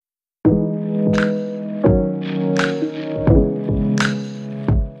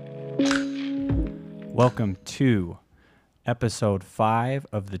Welcome to episode 5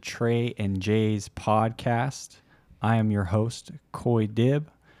 of the Trey and Jay's podcast. I am your host, Coy Dibb.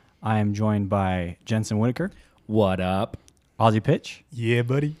 I am joined by Jensen Whitaker. What up? Aussie Pitch. Yeah,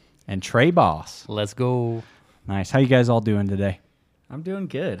 buddy. And Trey Boss. Let's go. Nice. How you guys all doing today? I'm doing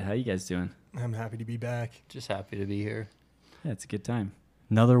good. How you guys doing? I'm happy to be back. Just happy to be here. Yeah, it's a good time.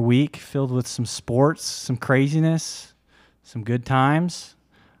 Another week filled with some sports, some craziness, some good times.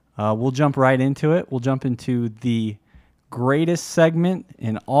 We'll jump right into it. We'll jump into the greatest segment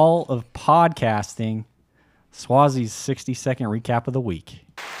in all of podcasting, Swazi's 60-second recap of the week.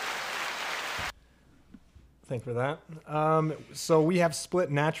 Thank you for that. So we have split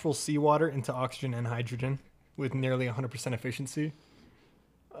natural seawater into oxygen and hydrogen with nearly 100% efficiency.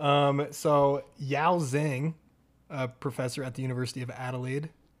 So Yao Zhang, a professor at the University of Adelaide,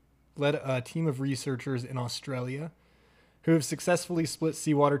 led a team of researchers in Australia who have successfully split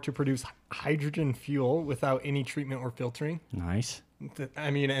seawater to produce hydrogen fuel without any treatment or filtering. Nice.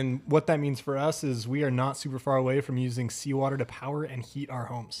 I mean, and what that means for us is we are not super far away from using seawater to power and heat our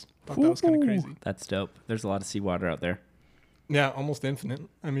homes. Thought that was kind of crazy. That's dope. There's a lot of seawater out there. Yeah, almost infinite.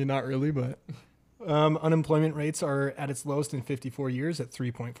 I mean, not really, but unemployment rates are at its lowest in 54 years at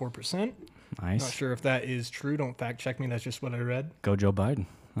 3.4%. Nice. Not sure if that is true. Don't fact check me. That's just what I read. Go Joe Biden.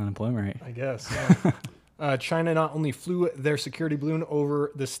 Unemployment rate. I guess. Yeah. China not only flew their security balloon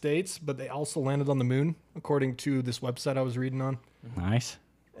over the States, but they also landed on the moon, according to this website I was reading on. Nice.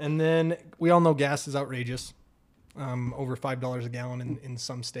 And then we all know gas is outrageous, over $5 a gallon in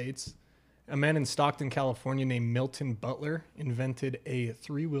some states. A man in Stockton, California named Milton Butler invented a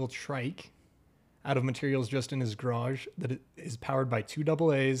 3-wheel trike out of materials just in his garage that is powered by 2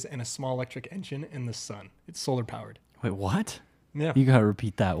 AA's and a small electric engine and the sun. It's solar powered. Wait, what? Yeah. You got to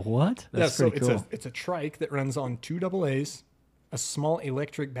repeat that. What? That's so pretty cool. it's a trike that runs on 2 AA's, a small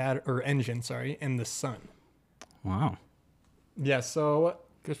electric engine, and the sun. Wow. Yeah, so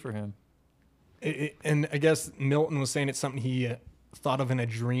Good for him. and I guess Milton was saying it's something he thought of in a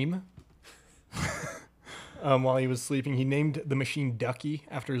dream while he was sleeping. He named the machine Ducky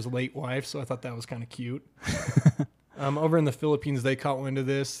after his late wife, so I thought that was kind of cute. Over in the Philippines, they caught wind of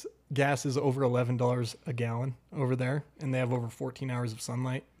this. Gas is over $11 a gallon over there, and they have over 14 hours of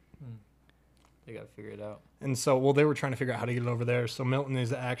sunlight. They got to figure it out. And so, well, they were trying to figure out how to get it over there. So Milton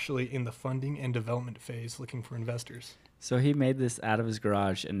is actually in the funding and development phase looking for investors. So he made this out of his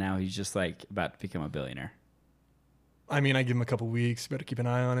garage, and now he's just like about to become a billionaire. I mean, I give him a couple weeks. Better keep an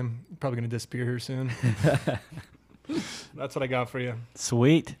eye on him. Probably going to disappear here soon. That's what I got for you.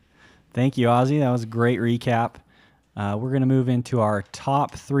 Sweet. Thank you, Ozzy. That was a great recap. We're going to move into our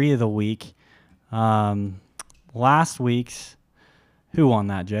top 3 of the week. Last week's, who won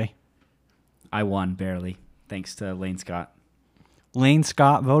that, Jay? I won barely, thanks to Lane Scott. Lane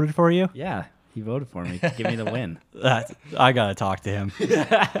Scott voted for you? Yeah, he voted for me. Give me the win. I got to talk to him.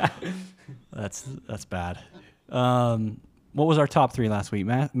 That's bad. What was our top 3 last week?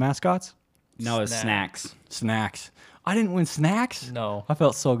 Mascots? No, it's snacks. Snacks. I didn't win snacks? No. I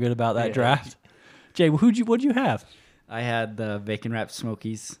felt so good about that Yeah. draft. Jay, what'd you have? I had the bacon wrapped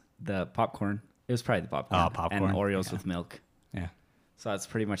Smokies, the popcorn. It was probably the popcorn. Oh, popcorn. And Oreos Yeah. with milk. Yeah. So that's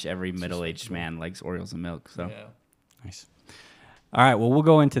pretty much every middle-aged man likes Oreos and milk. So Yeah. Nice. All right, well, we'll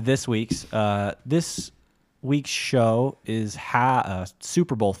go into this week's. This week's show is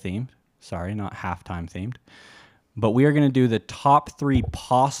Super Bowl themed. Sorry, not halftime themed. But we are going to do the top 3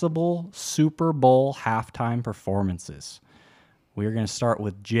 possible Super Bowl halftime performances. We are going to start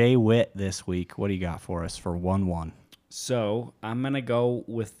with Jay Witt this week. What do you got for us for 1-1? So I'm going to go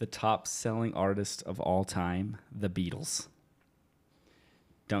with the top selling artist of all time, the Beatles.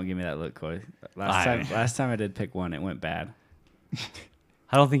 Don't give me that look, Coy. Last time I did pick one, it went bad.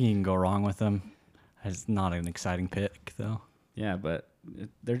 I don't think you can go wrong with them. It's not an exciting pick, though. Yeah, but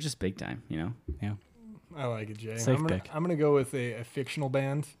they're just big time, you know? Yeah. I like it, Jay. Safe I'm pick. going to go with a fictional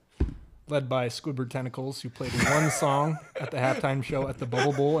band led by Squidward Tentacles, who played one song at the halftime show at the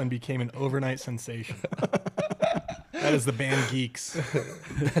Bubble Bowl and became an overnight sensation. That is the band Geeks.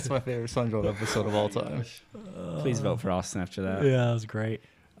 That's my favorite SpongeBob episode of all time. Please vote for Austin after that. Yeah, that was great.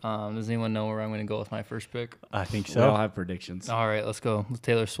 Does anyone know where I'm going to go with my first pick? I think We so. all have predictions. All right, let's go.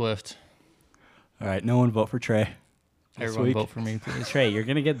 Taylor Swift. All right, no one vote for Trey. Everyone week. vote for me, please. Trey, you're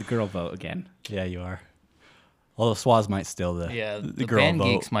going to get the girl vote again. Yeah, you are. Although Swaz might still the Yeah, the girl band vote.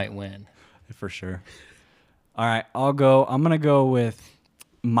 Geeks might win. For sure. All right, I'm going to go with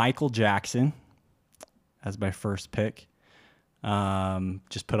Michael Jackson as my first pick.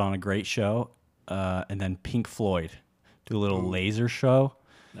 Just put on a great show. And then Pink Floyd. Do a little laser show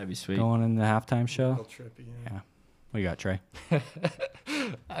That'd be sweet. going in the halftime show. Real trippy, yeah. Yeah. What you got, Trey?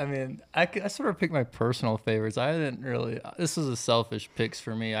 I mean, I sort of picked my personal favorites. I didn't really. This was a selfish picks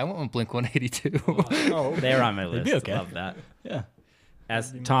for me. I went with Blink-182. Oh, They're on my list. be okay. Love that. Yeah.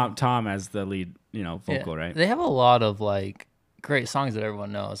 As Tom as the lead, vocal, right? They have a lot of like great songs that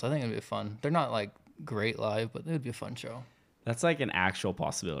everyone knows. I think it'd be fun. They're not like great live, but it would be a fun show. That's like an actual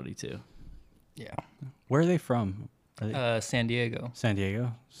possibility too. Yeah. Where are they from? Are they San Diego, San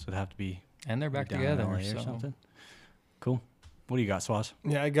Diego? So it'd have to be and they're back down in together LA so. or something. Cool. What do you got, Swaz?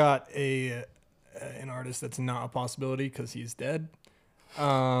 yeah, I got an artist that's not a possibility because he's dead.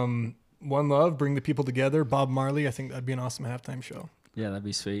 One Love, Bring the People Together, Bob Marley. I think that'd be an awesome halftime show. Yeah, that'd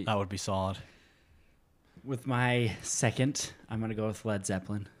be sweet. That would be solid. With my second, I'm gonna go with Led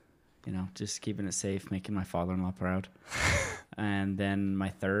Zeppelin. Just keeping it safe, making my father-in-law proud. And then my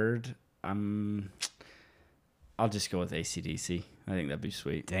third, I'll just go with AC/DC. I think that'd be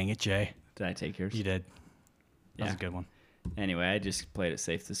sweet. Dang it, Jay. Did I take yours? You did. That was Yeah. a good one. Anyway, I just played it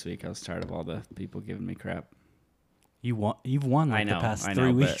safe this week. I was tired of all the people giving me crap. You've won like I know, the past I 3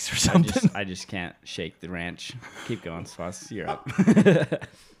 know, weeks but or something. I just can't shake the ranch. Keep going, Swaz. You're up.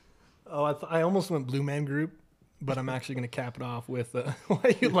 Oh, I almost went Blue Man Group, but I'm actually going to cap it off with why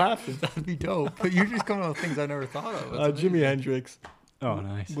are you laughing? That'd be dope. But you're just coming up with things I never thought of. That's Jimi amazing. Hendrix. Oh,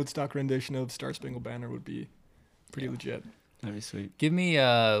 nice. Woodstock rendition of Star Spangled Banner would be pretty legit. That'd be sweet. Give me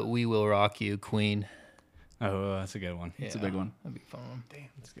 "We Will Rock You," Queen. Oh, that's a good one. It's a big one. That'd be a fun one. Damn.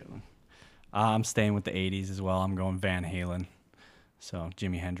 That's a good one. I'm staying with the 80s as well. I'm going Van Halen. So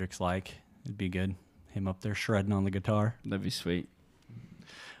Jimi Hendrix it'd be good. Him up there shredding on the guitar. That'd be sweet.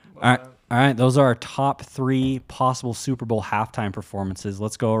 All right. Those are our top 3 possible Super Bowl halftime performances.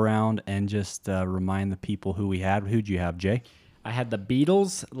 Let's go around and just remind the people who we had. Who'd you have, Jay? I had the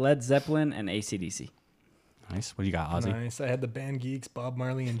Beatles, Led Zeppelin, and AC/DC. Nice. What do you got, Ozzy? Nice. I had the band Geeks, Bob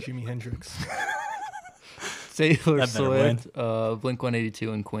Marley, and Jimi Hendrix. Taylor That better win. Swift,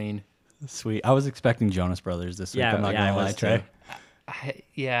 Blink-182, and Queen. Sweet. I was expecting Jonas Brothers this week. Yeah, I'm not yeah, gonna I lie, was Trey. too.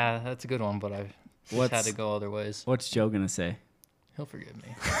 Yeah, that's a good one, but I just had to go other ways. What's Joe gonna say? He'll forgive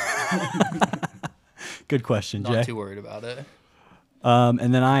me. Good question, Not Jay. too worried about it.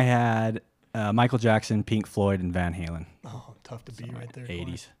 And then I had Michael Jackson, Pink Floyd, and Van Halen. Oh, tough to beat right there.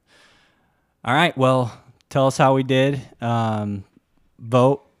 80s. All right. Well, tell us how we did.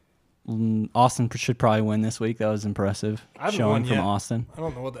 Vote. Austin should probably win this week. That was impressive. I haven't showing won from yet. Austin. I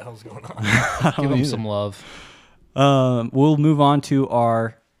don't know what the hell's going on. I don't Give him either. some love. We'll move on to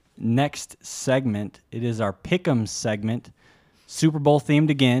our next segment. It is our Pick'em segment, Super Bowl themed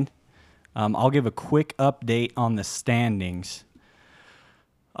again. I'll give a quick update on the standings.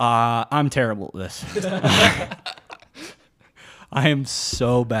 I'm terrible at this. I am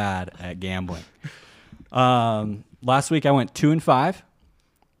so bad at gambling. Last week I went 2-5.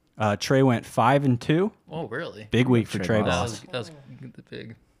 Trey went 5-2. Oh, really? Big week for Trey Trey Boss. That was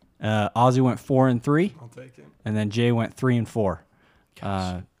big. Ozzy went 4-3, I'll take it. and then Jay went 3-4.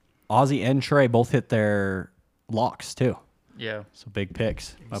 Ozzy and Trey both hit their locks too. Yeah, So big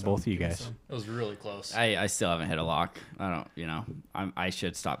picks by some, both of you give me guys. some. it was really close. I still haven't hit a lock. I don't. I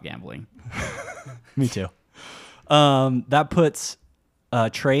should stop gambling. Me too. That puts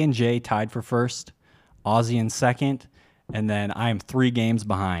Trey and Jay tied for first, Ozzy in second, and then I am 3 games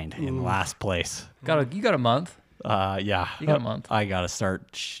behind in last place. You got a month. Yeah. You got a month. I got to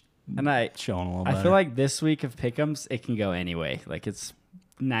start And showing a little I better. feel like this week of pick'ems, it can go anyway. Like it's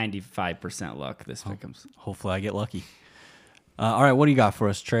 95% luck. This pick'ems. Hopefully I get lucky. All right, what do you got for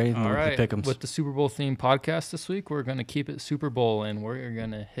us, Trey? All right. The pick'ems. With the Super Bowl themed podcast this week, we're going to keep it Super Bowl, and we're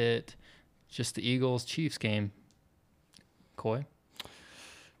going to hit just the Eagles-Chiefs game. Coy?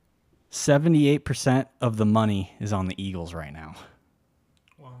 78% of the money is on the Eagles right now.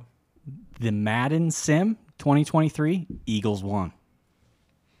 Wow. The Madden Sim 2023, Eagles won.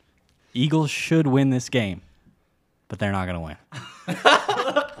 Eagles should win this game, but they're not going to win.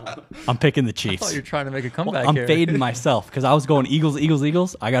 I'm picking the I Chiefs. thought you were trying to make a comeback I'm here. fading myself because I was going Eagles, Eagles,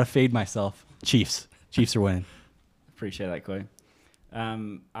 Eagles. I got to fade myself. Chiefs. Chiefs are winning. Appreciate that, Coy.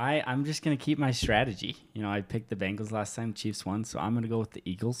 I'm just gonna keep my strategy. I picked the Bengals last time. Chiefs won, so I'm gonna go with the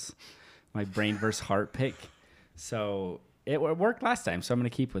Eagles. My brain versus heart pick. So it worked last time, so I'm gonna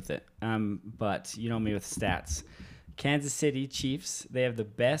keep with it. But you know me with stats. Kansas City Chiefs, they have the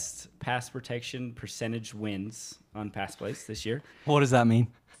best pass protection percentage wins on pass plays this year. What does that mean?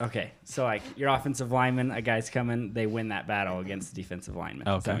 Okay, so like your offensive lineman, a guy's coming, they win that battle against the defensive lineman.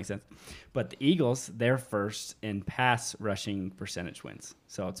 Does that Okay. make sense? But the Eagles, they're first in pass rushing percentage wins.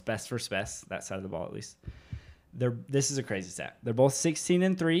 So it's best versus best, that side of the ball at least. This is a crazy stat. They're both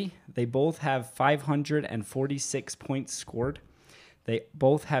 16-3. They both have 546 points scored. They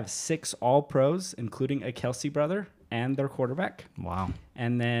both have 6 All-Pros, including a Kelsey brother, and their quarterback. Wow.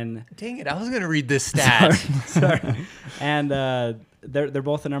 And then Dang it! I was gonna read this stat. sorry. And they're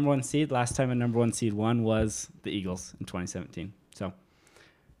both the number 1 seed. Last time a number 1 seed won was the Eagles in 2017. So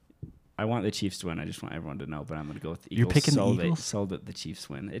I want the Chiefs to win. I just want everyone to know, but I'm going to go with the Eagles. You're picking the Eagles? So that the Chiefs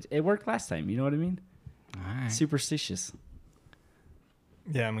win. It worked last time. You know what I mean? All right. Superstitious.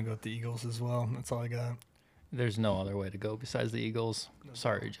 Yeah, I'm gonna go with the Eagles as well. That's all I got. There's no other way to go besides the Eagles.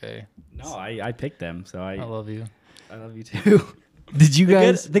 Sorry, Jay. No, I picked them. So I love you. I love you too. Did you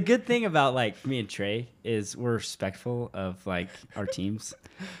guys? The good thing about like me and Trey is we're respectful of like our teams.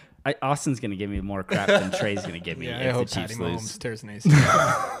 Austin's gonna give me more crap than Trey's gonna give me Yeah, I if hope the Chiefs Patty lose. Mahomes tears an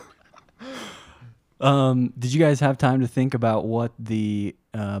ACL. Did you guys have time to think about what the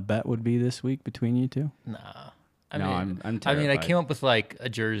bet would be this week between you two? Nah. I'm I terrified. came up with like a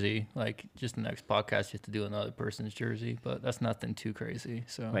jersey, like just the next podcast, you have to do another person's jersey, but that's nothing too crazy.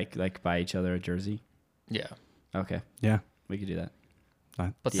 So like buy each other a jersey. yeah. Okay, Yeah. we could do that.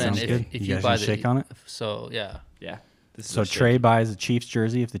 That But then sounds if, good. if you you guys buy gonna the shake on it. So yeah. Yeah. This is So a shake. Trey buys a Chiefs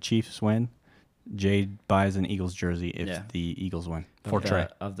jersey if the Chiefs win. Jade buys an Eagles jersey if Yeah. the Eagles win. Of For the- Trey.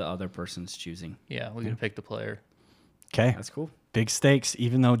 of the other person's choosing. Yeah, we're gonna pick the player. Okay. That's cool. Big stakes,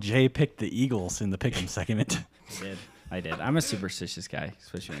 even though Jay picked the Eagles in the pick'em segment. I did. I'm a superstitious guy,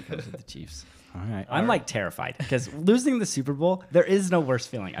 especially when it comes to the Chiefs. All right. I'm like terrified because losing the Super Bowl, there is no worse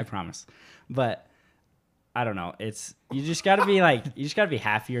feeling, I promise. But I don't know. You just got to be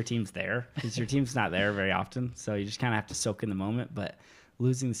happy your team's there because your team's not there very often. So you just kind of have to soak in the moment. But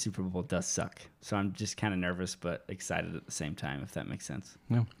losing the Super Bowl does suck. So I'm just kind of nervous but excited at the same time, if that makes sense.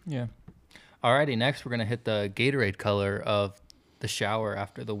 No. Yeah. Alrighty, next we're gonna hit the Gatorade color of the shower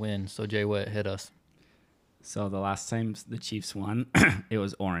after the win. So Jay Witt, hit us. So the last time the Chiefs won, it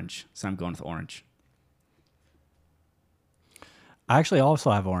was orange. So I'm going with orange. I actually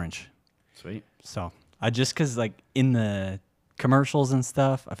also have orange. Sweet. So I just because like in the commercials and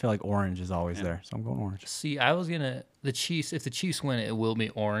stuff, I feel like orange is always there. So I'm going orange. See, I was gonna the Chiefs. If the Chiefs win, it will be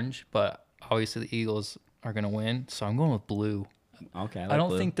orange. But obviously the Eagles are gonna win, so I'm going with blue. Okay. I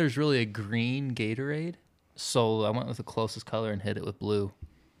don't think there's really a green Gatorade, so I went with the closest color and hit it with blue.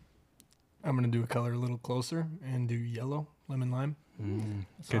 I'm gonna do a color a little closer and do yellow, lemon lime.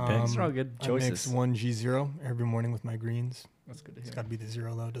 Good picks. These are all good I choices. mix one G0 every morning with my greens. That's good to It's hear. got to be the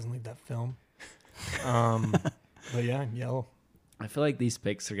 0 though. It doesn't leave that film. But yeah, yellow. I feel like these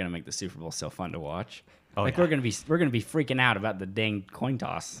picks are gonna make the Super Bowl so fun to watch. Oh, like yeah. we're gonna be freaking out about the dang coin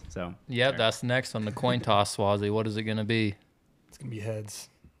toss. So Yep, that's next on the coin toss, Swazi. What is it gonna be? It's gonna be heads.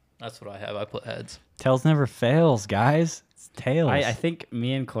 That's what I have. I put heads. Tails never fails, guys. It's tails. I think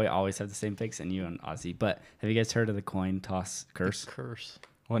me and Coy always have the same picks, and you and Ozzy. But have you guys heard of the coin toss curse? Curse.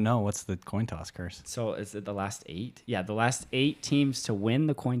 Well, no. What's the coin toss curse? So is it the last 8? Yeah, the last 8 teams to win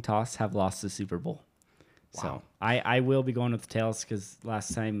the coin toss have lost the Super Bowl. Wow. So I will be going with the tails because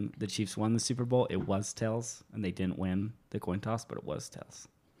last time the Chiefs won the Super Bowl, it was tails, and they didn't win the coin toss, but it was tails.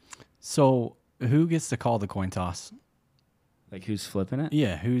 So who gets to call the coin toss? Like who's flipping it?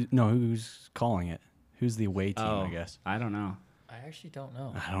 Yeah. Who's calling it? Who's the away team? I guess. I don't know. I actually don't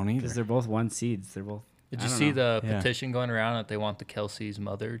know. I don't Because either. they're both 1 seeds. They're both. Did I you don't see know. the Yeah. petition going around that they want the Kelsey's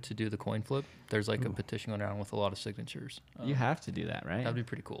mother to do the coin flip? There's like a petition going around with a lot of signatures. You have to do that, right? That'd be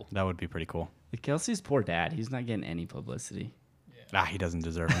pretty cool. That would be pretty cool. Kelsey's poor dad. He's not getting any publicity. He doesn't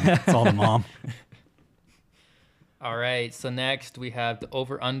deserve it. It's all the mom. All right, so next we have the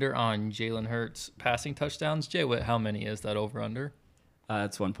over-under on Jalen Hurts passing touchdowns. Jay Witt, how many is that over-under?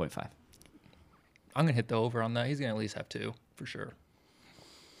 It's 1.5. I'm going to hit the over on that. He's going to at least have 2, for sure.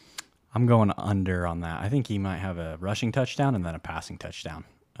 I'm going under on that. I think he might have a rushing touchdown and then a passing touchdown.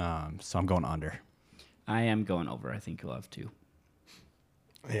 So I'm going under. I am going over. I think he'll have 2.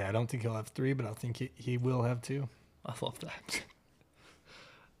 Yeah, I don't think he'll have 3, but I think he will have 2. I love that.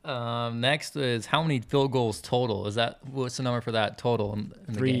 Next is how many field goals total? What's the number for that total in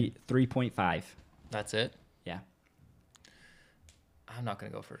the game? 3.5. That's it? Yeah. I'm not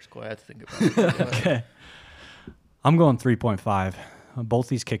going to go first. Go ahead. I have to think about it. Go ahead. Okay. I'm going 3.5. Both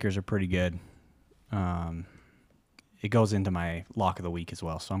these kickers are pretty good. It goes into my lock of the week as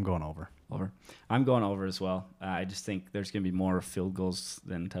well, so I'm going over. Over. I'm going over as well. I just think there's going to be more field goals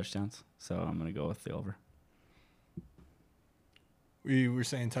than touchdowns. So I'm going to go with the over. We were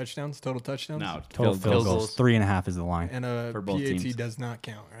saying touchdowns, total touchdowns? No, Total field field goals. goals. 3.5 is the line. And a For both PAT teams. does not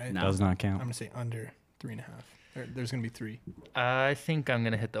count, right? No. Does not I'm count. going to say under 3.5. There's going to be 3. I think I'm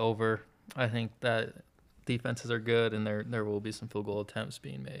going to hit the over. I think that defenses are good, and there will be some field goal attempts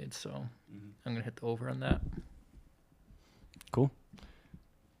being made. So I'm going to hit the over on that. Cool.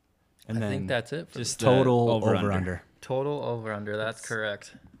 And I think that's it. For just the total over, over under. under. total over under. That's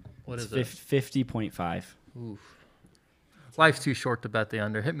correct. What is it? 50.5. Oof. Life's too short to bet the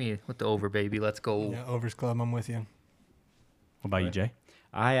under. Hit me with the over, baby. Let's go. Yeah, overs club. I'm with you. What about you, Jay?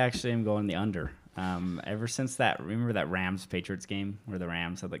 I actually am going the under. Ever since remember that Rams Patriots game where the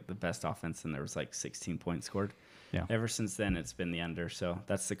Rams had like the best offense and there was like 16 points scored. Yeah. Ever since then, it's been the under. So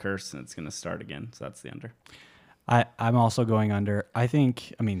that's the curse, and it's going to start again. So that's the under. I'm also going under.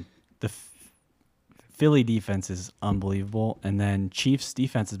 The Philly defense is unbelievable, and then Chiefs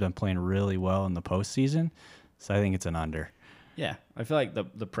defense has been playing really well in the postseason, so I think it's an under. Yeah, I feel like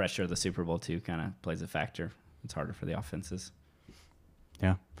the pressure of the Super Bowl too kind of plays a factor. It's harder for the offenses.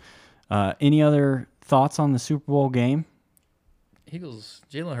 Yeah. Any other thoughts on the Super Bowl game? Eagles,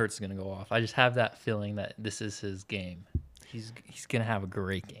 Jalen Hurts is going to go off. I just have that feeling that this is his game. He's going to have a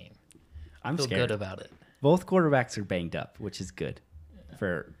great game. I'm feel scared good about it. Both quarterbacks are banged up, which is good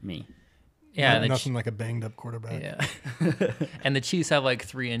for me. Yeah, Nothing like a banged up quarterback. Yeah. And the Chiefs have like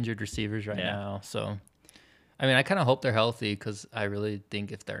 3 injured receivers right now. So, I mean, I kind of hope they're healthy because I really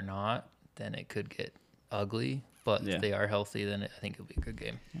think if they're not, then it could get ugly. But if they are healthy, then I think it'll be a good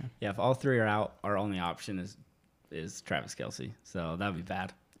game. Yeah, if all 3 are out, our only option is Travis Kelce. So that would be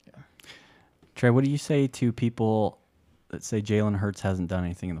bad. Yeah. Trey, what do you say to people that say Jalen Hurts hasn't done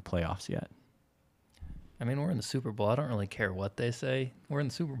anything in the playoffs yet? I mean, we're in the Super Bowl. I don't really care what they say. We're in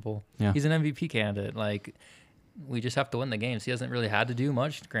the Super Bowl. Yeah. He's an MVP candidate. Like, we just have to win the games. He hasn't really had to do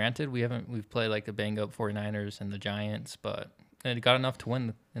much. Granted, we've played like the bang up 49ers and the Giants, but it got enough to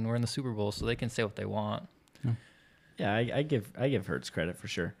win, and we're in the Super Bowl, so they can say what they want. Yeah, I give Hurts credit for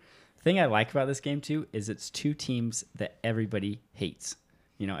sure. The thing I like about this game too is it's 2 teams that everybody hates.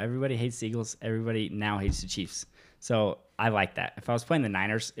 You know, everybody hates the Eagles. Everybody now hates the Chiefs. So I like that. If I was playing the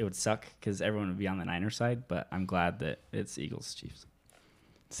Niners, it would suck because everyone would be on the Niners side. But I'm glad that it's Eagles Chiefs.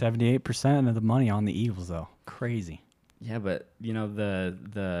 78% of the money on the Eagles, though. Crazy. Yeah, but you know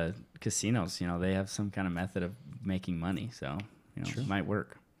the casinos, you know, they have some kind of method of making money, so it might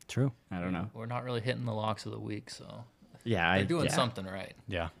work. True. I don't know. We're not really hitting the locks of the week, so Yeah, they're doing something right.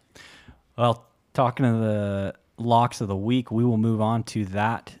 Yeah. Well, talking to the locks of the week, we will move on to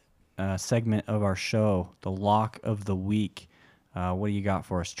that segment of our show, the lock of the week. What do you got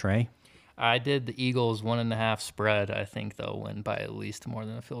for us, Trey? I did the Eagles 1.5 spread. I think they'll win by at least more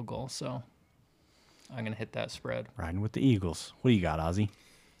than a field goal, so I'm gonna hit that spread. Riding with the Eagles. What do you got, Ozzy?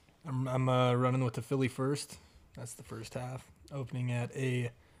 I'm running with the Philly first. That's the first half. Opening at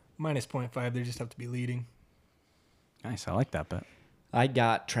a -0.5. They just have to be leading. Nice. I like that bet. I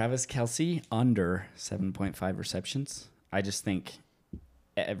got Travis Kelce under 7.5 receptions. I just think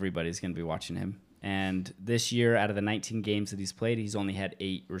everybody's going to be watching him. And this year, out of the 19 games that he's played, he's only had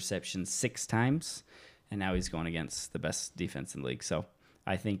 8 receptions 6 times. And now he's going against the best defense in the league. So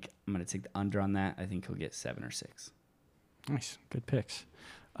I think I'm going to take the under on that. I think he'll get 7 or 6. Nice. Good picks.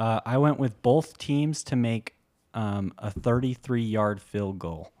 I went with both teams to make a 33-yard field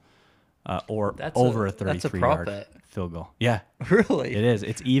goal or over a 33-yard field goal. Yeah. Really? It is.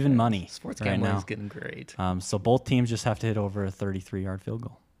 It's even money. Sports right gambling now. is getting great. So both teams just have to hit over a 33-yard field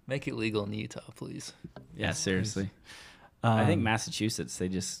goal. Make it legal in Utah, please. Yeah, seriously. I think Massachusetts,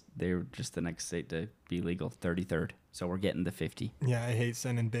 they were just the next state to be legal, 33rd. So we're getting the 50. Yeah, I hate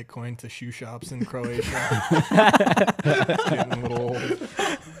sending Bitcoin to shoe shops in Croatia. Getting a little old.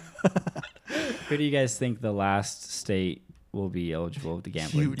 Who do you guys think the last state will be eligible to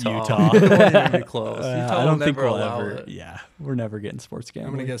gamble? Utah. It won't even be close. Utah I don't think never we'll allow ever. it. Yeah, we're never getting sports I'm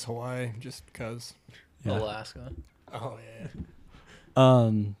gambling. going to guess Hawaii just because. Yeah. Alaska. Oh,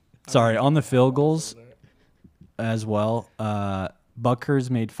 yeah. Sorry, on the field goals as well. Buckers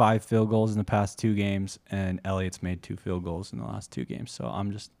made 5 field goals in the past 2 games, and Elliott's made 2 field goals in the last 2 games. So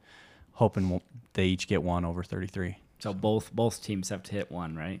I'm just hoping they each get 1 over 33. So both teams have to hit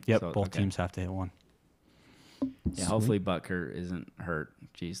 1, right? Yep, So, both teams have to hit 1. Yeah, hopefully Butker isn't hurt.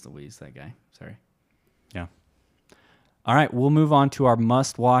 Jeez Louise, that guy. Sorry. Yeah. All right, we'll move on to our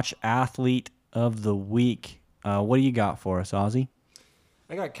must-watch athlete of the week. What do you got for us, Ozzy?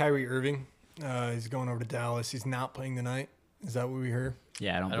 I got Kyrie Irving. He's going over to Dallas. He's not playing tonight. Is that what we heard?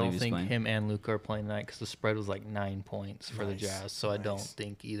 Yeah, I don't I believe don't he's think playing. him and Luka are playing tonight because the spread was like 9 points for the Nice, Jazz. So I don't nice.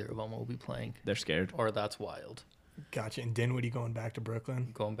 think either of them will be playing. They're scared. Or that's wild. Gotcha. And Dinwiddie going back to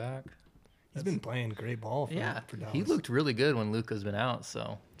Brooklyn. Going back. He's been playing great ball for Dallas. He looked really good when Luka's been out.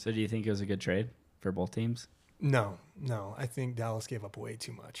 So So do you think it was a good trade for both teams? No. I think Dallas gave up way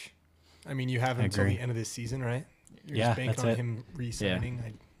too much. I mean, you have him until agree. the end of this season, right? You're Yeah, just banking that's on it. him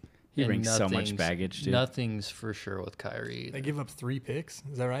re-signing. He And brings so much nothing's- baggage, dude. Nothing's for sure with Kyrie. They give up 3 picks.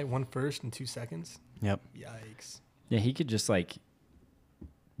 Is that right? 1 first and 2 seconds? Yep. Yikes. Yeah, he could just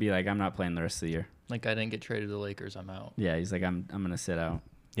be like, I'm not playing the rest of the year. Like, I didn't get traded to the Lakers. I'm out. Yeah, he's like, I'm gonna sit out.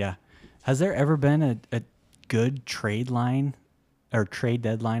 Yeah. Has there ever been a good trade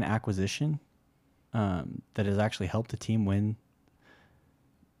deadline acquisition that has actually helped the team win?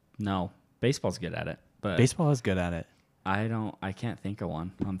 No, baseball's good at it, but Baseball is good at it. I can't think of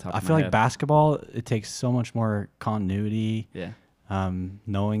one on top I of my feel like head. basketball, it takes so much more continuity, Yeah.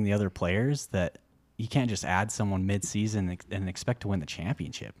 knowing the other players, that you can't just add someone mid-season and expect to win the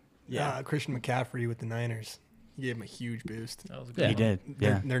championship. Yeah, Christian McCaffrey with the Niners. He gave him a huge boost. That was a good Yeah. He one. did.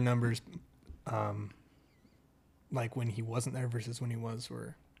 Yeah. Their numbers, like when he wasn't there versus when he was,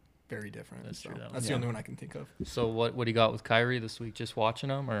 were very different. That's true, that That's one. the only one I can think of. So what do you got with Kyrie this week? Just watching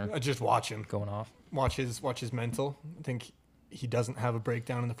him or Just watch him. going off? Watch his mental. I think he doesn't have a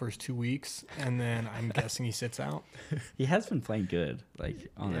breakdown in the first 2 weeks, and then I'm guessing he sits out. He has been playing good, like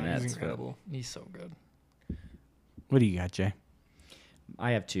on the Yeah, Nets. he's but incredible. He's so good. What do you got, Jay?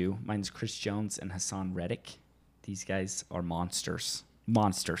 I have two. Mine's Chris Jones and Hassan Reddick. These guys are monsters.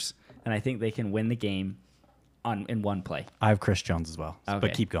 Monsters. And I think they can win the game in one play. I have Chris Jones as well, Okay.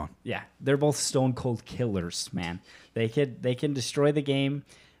 but keep going. Yeah, they're both stone cold killers, man. They can destroy the game.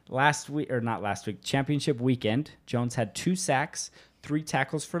 Championship weekend, Jones had 2 sacks, 3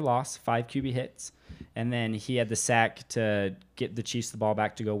 tackles for loss, 5 QB hits, and then he had the sack to get the Chiefs the ball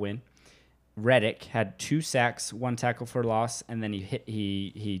back to go win. Reddick had 2 sacks, 1 tackle for loss, and then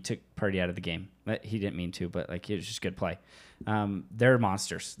he took Purdy out of the game. He didn't mean to, but like it was just good play. They're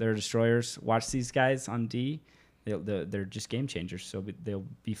monsters. They're destroyers. Watch these guys on D. They're just game changers. So they'll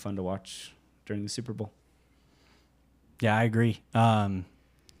be fun to watch during the Super Bowl. Yeah, I agree.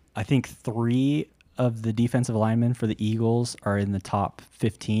 I think 3 of the defensive linemen for the Eagles are in the top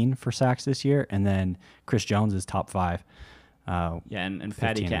 15 for sacks this year, and then Chris Jones is top 5. Yeah, and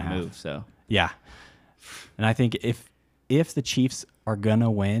Patty 15 and a can't half. move, so Yeah. And I think if the Chiefs are going to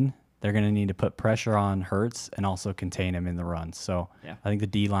win, they're going to need to put pressure on Hurts and also contain him in the run. So Yeah. I think the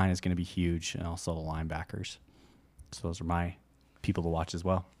D-line is going to be huge, and also the linebackers. So those are my people to watch as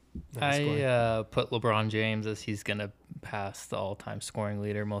well. I put LeBron James as he's going to pass the all-time scoring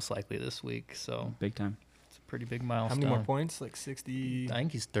leader most likely this week. So big time. it's a pretty big How milestone. many more points? Like 60. I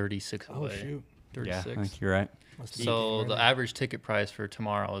think he's 36 Oh, away. shoot. 36. Yeah, I think you're right. Must be So early. the average ticket price for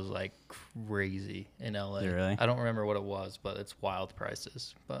tomorrow is like crazy in LA. Is it really? I don't remember what it was, but it's wild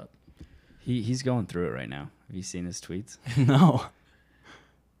prices. But He's going through it right now. Have you seen his tweets? No.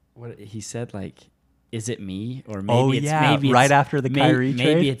 What he said, like, is it me or maybe it's yeah, maybe right it's, after the Kyrie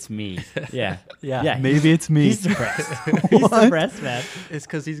maybe trade? it's me. Yeah, Yeah, maybe it's me. He's depressed. He's depressed, man. it's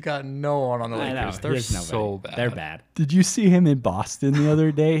because he's got no one on the I know. Lakers. They're He has nobody. so bad. They're bad. Did you see him in Boston the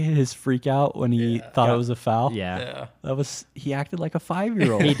other day? His freak out when he thought it was a foul? Yeah, Yeah. He acted like a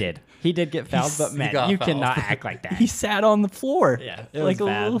 5-year-old. he did. He did get fouled, but he man, got you fouled. cannot act like that. He sat on the floor. Yeah, it like was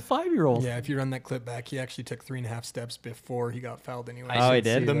a bad. little 5-year-old. Yeah, if you run that clip back, he actually took 3.5 steps before he got fouled anyway. Oh, he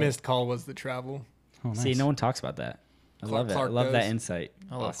did? The missed call was the travel. Oh, nice. See, no one talks about that. I love it. I Clark love that does. insight.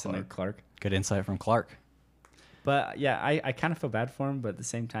 I love Austin and Clark. Good insight from Clark. But yeah, I kind of feel bad for him, but at the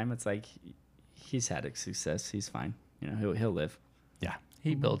same time, it's like he's had a success. He's fine. You know, he'll live. Yeah.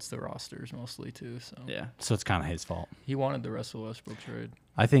 He builds the rosters mostly too. So Yeah. So it's kind of his fault. he wanted the Russell Westbrook trade.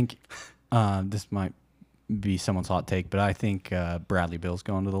 I think this might be someone's hot take, but I think Bradley Bill's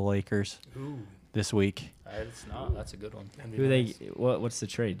going to the Lakers this week. It's not. That's a good one. Who they? What's the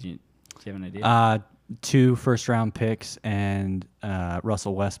trade? Do you have an idea? 2 first-round picks and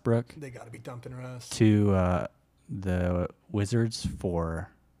Russell Westbrook They got to be dumping Russ. to the Wizards for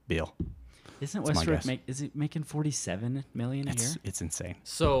Beal. Isn't that's my Westbrook guess. is he making $47 million a year? It's insane.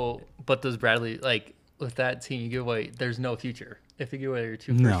 So, but does Bradley like with that team? You give away. There's no future if you give away your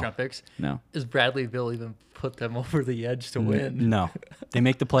 2 No. first round picks. No. Is Bradley Bill even put them over the edge to win? No. They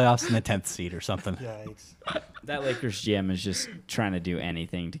make the playoffs in the 10th seed or something. Yikes. That Lakers GM is just trying to do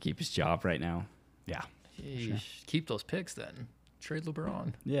anything to keep his job right now. Yeah. Yeesh. Keep those picks then. Trade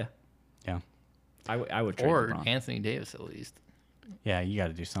LeBron Yeah. Yeah. I would trade or LeBron. Anthony Davis at least. Yeah, you got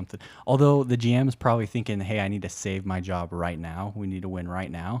to do something. Although the GM is probably thinking, hey, I need to save my job right now. We need to win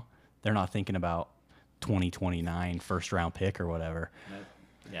right now. They're not thinking about 2029 first-round pick or whatever.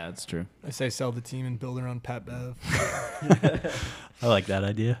 Yeah, that's true. I say sell the team and build around Pat Bev. I like that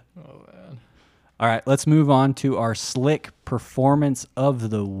idea. Oh man. All right, let's move on to our slick performance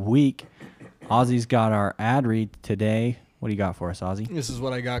of the week. Ozzy's got our ad read today. What do you got for us, Ozzy? This is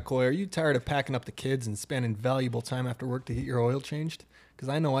what I got, Coy. Are you tired of packing up the kids and spending valuable time after work to get your oil changed? Because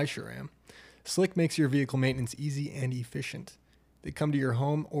I know I sure am. Slick makes your vehicle maintenance easy and efficient. They come to your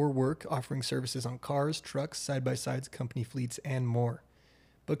home or work, offering services on cars, trucks, side-by-sides, company fleets, and more.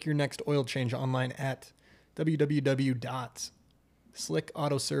 Book your next oil change online at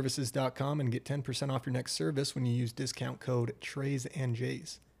www.slickautoservices.com and get 10% off your next service when you use discount code TRAYS and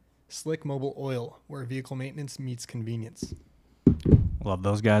J's. Slick Mobile Oil, where vehicle maintenance meets convenience. Love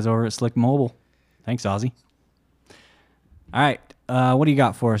those guys over at Slick Mobile. Thanks, Ozzy. All right. What do you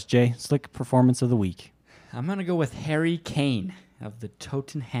got for us, Jay? Slick performance of the week. I'm going to go with Harry Kane of the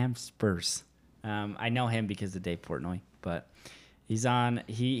Tottenham Spurs. I know him because of Dave Portnoy, but he's on.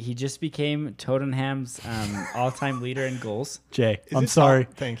 He just became Tottenham's all-time leader in goals. Jay, Is I'm it sorry.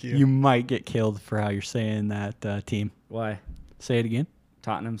 Thank you. You might get killed for how you're saying that team. Why? Say it again.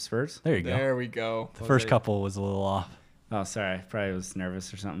 Tottenham Spurs? There you go. There we go. The first couple was a little off. Oh, sorry. I probably was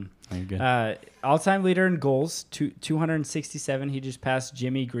nervous or something. You're good. All-time leader in goals, 267. He just passed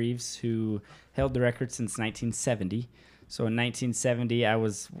Jimmy Greaves, who held the record since 1970. So in 1970, I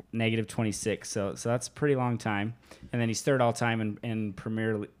was negative 26. So that's a pretty long time. And then he's third all-time in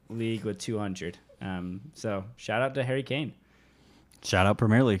Premier League with 200. So shout out to Harry Kane. Shout out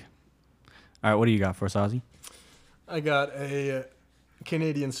Premier League. All right, what do you got for us, Ozzy? I got a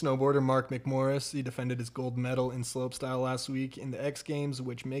Canadian snowboarder, Mark McMorris. He defended his gold medal in slopestyle last week in the X Games,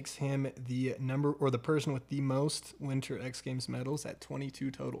 which makes him the person with the most Winter X Games medals at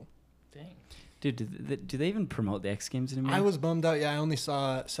 22 total. Dang. Dude, do they even promote the X Games anymore? I was bummed out. Yeah, I only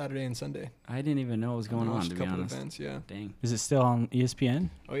saw Saturday and Sunday. I didn't even know what was going on, to be honest. Events, yeah. Dang. Is it still on ESPN?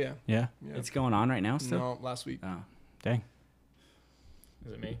 Oh, yeah. Yeah. Yeah. It's going on right now still? No, last week. Oh. Dang.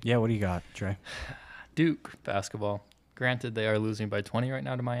 Is it me? Yeah, what do you got, Trey? Duke basketball. Granted, they are losing by 20 right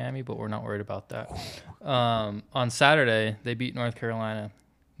now to Miami, but we're not worried about that. On Saturday, they beat North Carolina.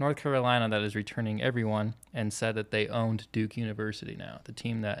 North Carolina, that is returning everyone, and said that they owned Duke University now. The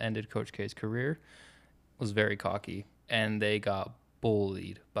team that ended Coach K's career was very cocky, and they got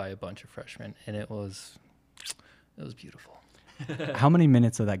bullied by a bunch of freshmen, and it was beautiful. How many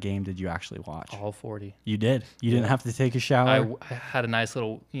minutes of that game did you actually watch? All 40. You did. You didn't have to take a shower. I had a nice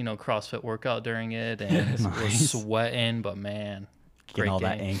little, CrossFit workout during it, and was sweating, but man, Getting all game.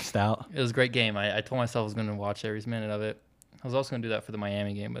 that angst out. It was a great game. I told myself I was going to watch every minute of it. I was also going to do that for the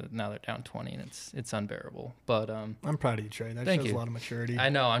Miami game, but now they're down 20, and it's unbearable. But I'm proud of you, Trey. That thank shows you. a lot of maturity. I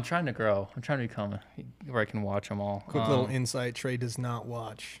know. I'm trying to grow. I'm trying to become where I can watch them all. Quick little insight. Trey does not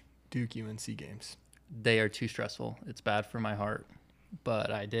watch Duke UNC games. They are too stressful. It's bad for my heart.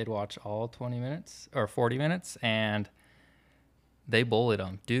 But I did watch all 20 minutes or 40 minutes, and they bullied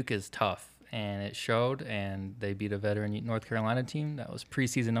them. Duke is tough, and it showed, and they beat a veteran North Carolina team that was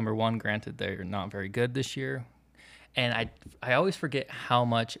preseason number 1. Granted, they're not very good this year. And I always forget how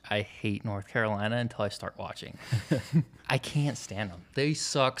much I hate North Carolina until I start watching. I can't stand them. They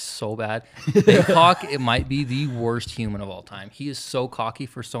suck so bad. Bayhawk, it might be the worst human of all time. He is so cocky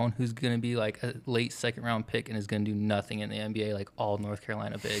for someone who's going to be like a late second-round pick and is going to do nothing in the NBA like all North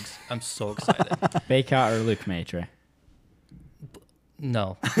Carolina bigs. I'm so excited. Baycott or Luke May, Trey?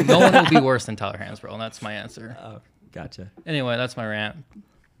 No. No one will be worse than Tyler Hansbrough, and that's my answer. Oh, gotcha. Anyway, that's my rant.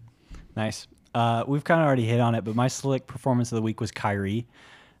 Nice. We've kind of already hit on it, but my slick performance of the week was Kyrie.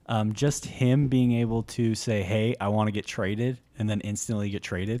 Just him being able to say, hey, I want to get traded, and then instantly get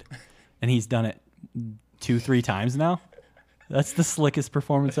traded. And he's done it 2-3 times now. That's the slickest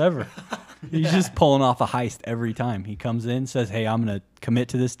performance ever. He's just pulling off a heist every time. He comes in, says, hey, I'm going to commit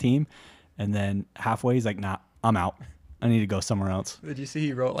to this team. And then halfway, he's like, nah, I'm out. I need to go somewhere else. Did you see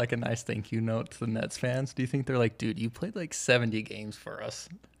he wrote like a nice thank you note to the Nets fans? Do you think they're like, dude, you played like 70 games for us?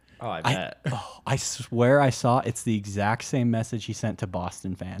 Oh, I bet. I swear I saw it's the exact same message he sent to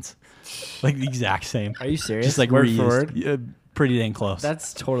Boston fans. Like the exact same. Are you serious? Just like word for reused. word? Yeah, pretty dang close.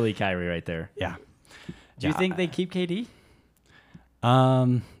 That's totally Kyrie right there. Yeah. Do you think they keep KD?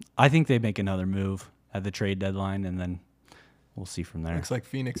 I think they make another move at the trade deadline, and then we'll see from there. Looks like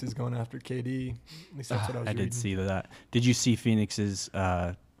Phoenix is going after KD. At least that's what I was reading. did see that. Did you see Phoenix's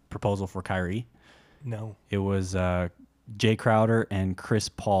proposal for Kyrie? No. It was Jay Crowder and Chris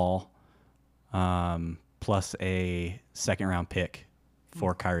Paul plus a second-round pick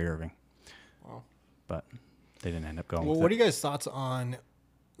for Kyrie Irving. Wow. But they didn't end up going Well, with what it. are you guys' thoughts on,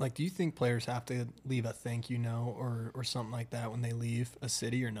 like, do you think players have to leave a thank you note or something like that when they leave a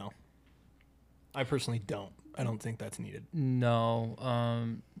city or no? I personally don't. I don't think that's needed.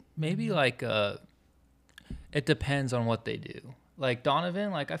 No. Maybe like it depends on what they do. Like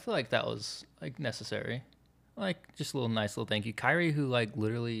Donovan, like I feel like that was like necessary. Like just a little nice little thank you. Kyrie, who like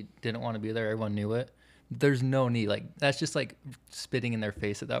literally didn't want to be there, everyone knew it. There's no need. Like that's just like spitting in their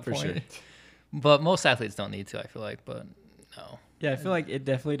face at that point. sure. But most athletes don't need to, I feel like, but no. Yeah, I feel like it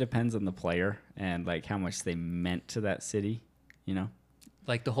definitely depends on the player and like how much they meant to that city, you know?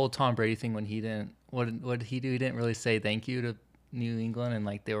 Like the whole Tom Brady thing when he didn't what did he do? He didn't really say thank you to New England, and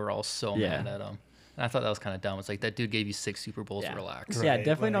like they were all so mad at him. I thought that was kind of dumb. It's like that dude gave you 6 Super Bowls. Yeah. Relax. Right, Yeah,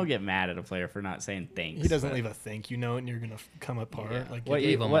 definitely like- don't get mad at a player for not saying thanks. He doesn't but leave a thank you note, and you're gonna come apart. Yeah. Like What,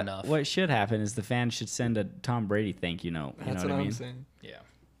 gave him what, enough. what should happen is the fans should send a Tom Brady thank you note. You that's know what I mean? I'm saying. Yeah.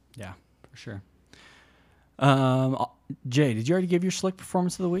 Yeah, for sure. Jay, did you already give your slick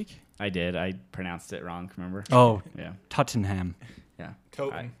performance of the week? I did. I pronounced it wrong. Remember? Oh, Yeah. Tottenham. Yeah.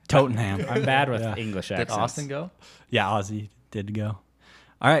 Toten. Tottenham. I'm bad with Yeah. English Did accents. Austin go? Yeah, Ozzy did go.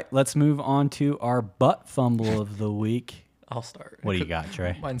 All right, let's move on to our butt fumble of the week. I'll start. What do you got,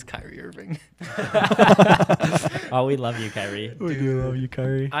 Trey? Mine's Kyrie Irving. Oh, we love you, Kyrie. We do love you,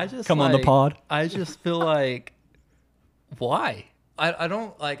 Kyrie. I just Come on the pod. I just feel like, why? I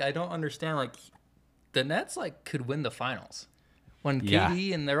don't understand. Like, the Nets could win the finals when Yeah.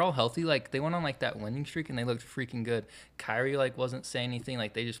 KD and they're all healthy. Like, they went on that winning streak and they looked freaking good. Kyrie wasn't saying anything.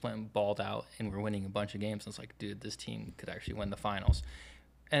 Like, they just went and balled out and were winning a bunch of games. And it's like, dude, this team could actually win the finals.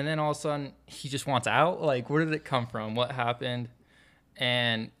 And then all of a sudden, he just wants out. Like, where did it come from? What happened?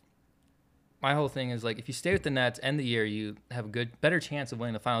 And my whole thing is, if you stay with the Nets, end the year, you have a better chance of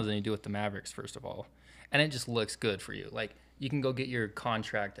winning the finals than you do with the Mavericks, first of all. And it just looks good for you. Like, you can go get your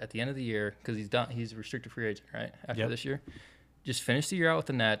contract at the end of the year because he's done. He's a restricted free agent, right? After this year. Just finish the year out with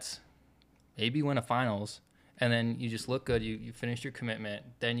the Nets, maybe win a finals, and then you just look good. You finish your commitment.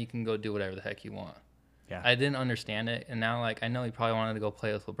 Then you can go do whatever the heck you want. Yeah. I didn't understand it, and now I know he probably wanted to go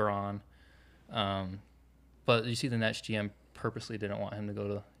play with LeBron, but you see the Nets GM purposely didn't want him to go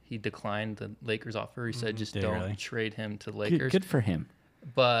to. He declined the Lakers offer. He said just Did he don't really? trade him to Good, Lakers. good for him.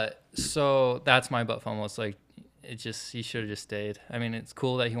 But so that's my butt fumble. It's he should have just stayed. I mean, it's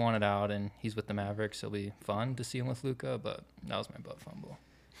cool that he wanted out and he's with the Mavericks. It'll be fun to see him with Luka, but that was my butt fumble.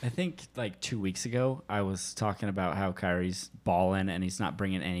 I think 2 weeks ago, I was talking about how Kyrie's balling and he's not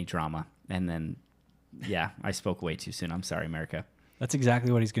bringing any drama. And then, yeah, I spoke way too soon. I'm sorry, America. That's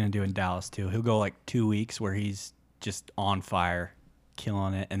exactly what he's going to do in Dallas, too. He'll go 2 weeks where he's just on fire,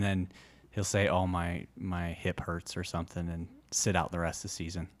 killing it, and then he'll say, oh, my hip hurts or something, and sit out the rest of the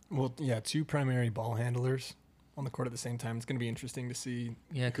season. Well, yeah, 2 primary ball handlers on the court at the same time. It's going to be interesting to see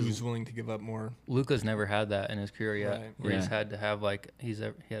who's willing to give up more. Luka's never had that in his career yet, Right. where he's Yeah. had to have he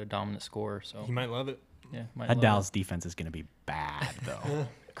had a dominant score. So He might love it. yeah, might That love Dallas defense is going to be bad, though.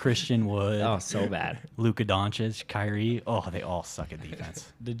 Christian Wood, Oh, so bad. Luka Doncic, Kyrie. Oh, they all suck at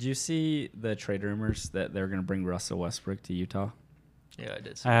defense. Did you see the trade rumors that they're going to bring Russell Westbrook to Utah? it. Yeah, I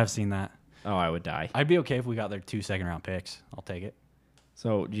did. See I have seen that. Oh, I would die. I'd be okay if we got their 2 second-round picks. I'll take it.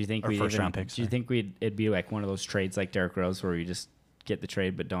 So do you think Or first-round picks, Do you sorry. think it'd be one of those trades like Derrick Rose where you just get the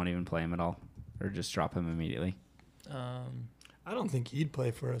trade but don't even play him at all, or just drop him immediately? I don't think he'd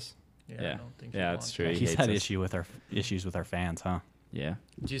play for us. Yeah, Yeah. I don't think Yeah, he it's wants true. to. He He's hates had us. issues with our fans, huh? Yeah.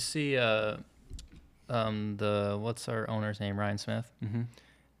 Did you see what's our owner's name, Ryan Smith? Mm-hmm.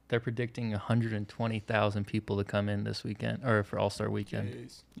 They're predicting 120,000 people to come in this weekend, or for All-Star weekend.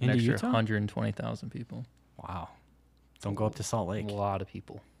 Jeez. An Into extra Utah? 120,000 people. Wow. Don't go up to Salt Lake. A lot of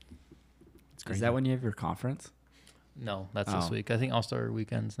people. It's Is crazy. that when you have your conference? No, that's this Oh. week. I think All-Star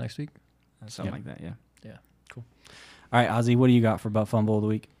weekend's next week. Something Yep. like that, yeah. All right, Ozzy, what do you got for butt fumble of the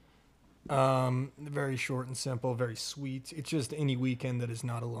week? Very short and simple, very sweet. It's just any weekend that is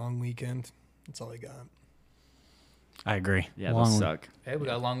not a long weekend. That's all I got. I agree. Yeah, Long those week. suck. Hey, we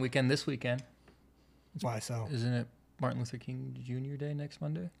got a long weekend this weekend. Why so? Isn't it Martin Luther King Jr. Day next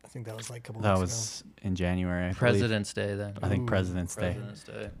Monday? I think that was a couple That weeks was in January. I believe. President's Day then. I think Ooh, President's Day. President's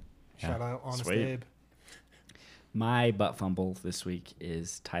Day. ago. Yeah. Shout out, Honest Sweet. Abe. My butt fumble this week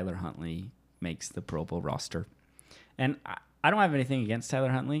is Tyler Huntley makes the Pro Bowl roster. And I don't have anything against Tyler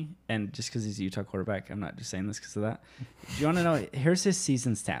Huntley, and just because he's a Utah quarterback, I'm not just saying this because of that. Do you want to know? Here's his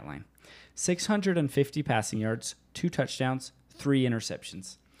season stat line. 650 passing yards, 2 touchdowns, 3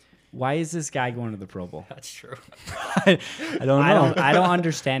 interceptions. Why is this guy going to the Pro Bowl? That's true. I don't know. I don't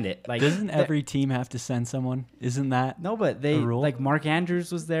understand it. Doesn't every team have to send someone? Isn't that? No, but they The rule? Mark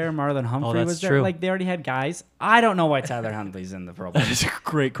Andrews was there, Marlon Humphrey that's was there. true. They already had guys. I don't know why Tyler Huntley's in the Pro Bowl. That's a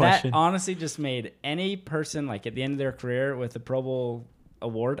great question. That honestly just made any person at the end of their career with a Pro Bowl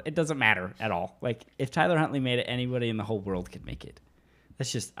award, it doesn't matter at all. If Tyler Huntley made it, anybody in the whole world could make it.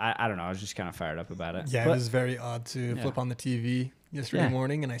 That's just I don't know. I was just kind of fired up about it. Yeah, But it was very odd to flip on the TV yesterday Yeah.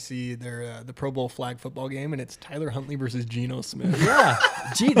 morning, and I see their the Pro Bowl flag football game, and it's Tyler Huntley versus Geno Smith. yeah,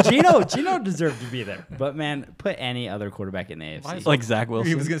 Gino deserved to be there. But man, put any other quarterback in the AFC. Why- like Zach He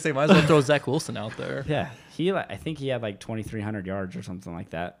Wilson. was gonna say, might as well throw Zach Wilson out there. Yeah, I think he had 2,300 yards or something like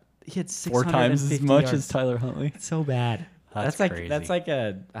that. He had 4 times as 650 much yards. as Tyler Huntley. It's so bad. That's crazy. That's like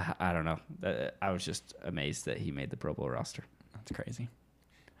a I don't know. I was just amazed that he made the Pro Bowl roster. That's crazy.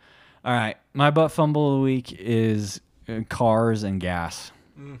 All right, my butt fumble of the week is cars and gas.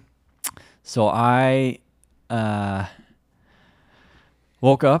 So I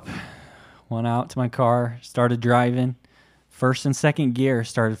woke up, went out to my car, started driving. First and second gear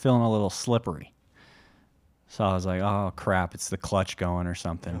started feeling a little slippery. So I was like, oh, crap, it's the clutch going or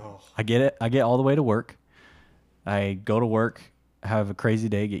something. Oh. I get it. I get all the way to work. I go to work, have a crazy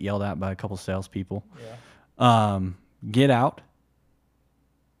day, get yelled at by a couple salespeople. Yeah. Get out,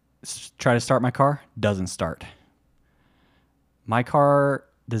 try to start my car, doesn't start. My car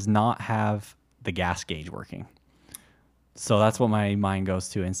does not have the gas gauge working. So that's what my mind goes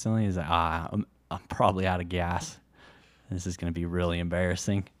to instantly is I'm probably out of gas. This is going to be really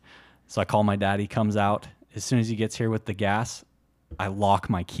embarrassing. So I call my dad. He comes out. As soon as he gets here with the gas, I lock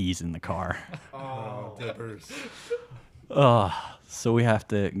my keys in the car. Oh, dippers. So we have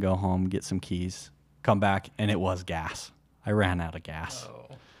to go home, get some keys, come back, and it was gas. I ran out of gas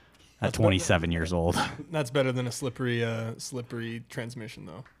at 27 years old. That's better than a slippery transmission,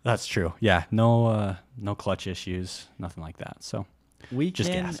 though. That's true. Yeah, no clutch issues, nothing like that. So Week just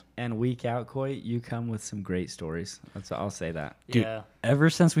in gas. and week out, Coy, you come with some great stories. I'll say that. Dude, Yeah. ever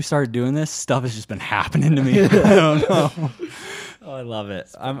since we started doing this, stuff has just been happening to me. I don't know. Oh, I love it.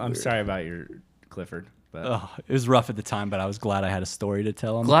 I'm sorry about your Clifford, but Oh, it was rough at the time, but I was glad I had a story to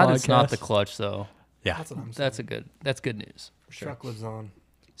tell on Glad the podcast. it's not the clutch though. Yeah. That's what I'm saying. That's good news. Truck lives on.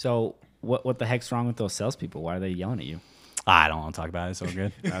 so what the heck's wrong with those salespeople? Why are they yelling at you? I don't want to talk about it. It's so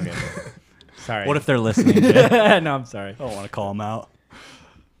good. Okay. Sorry. What if they're listening? Jay? No, I'm sorry. I don't want to call them out.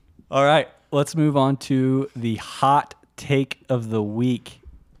 All right, let's move on to the hot take of the week.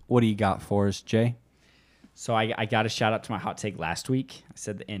 What do you got for us, Jay? So I got a shout out to my hot take last week. I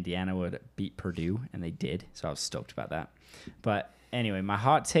said that Indiana would beat Purdue, and they did. So I was stoked about that. But anyway, my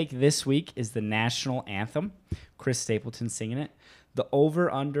hot take this week is the national anthem. Chris Stapleton singing it. The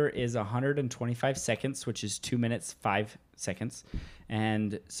over-under is 125 seconds, which is 2 minutes, 5 seconds.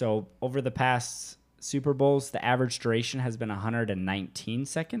 And so over the past Super Bowls, the average duration has been 119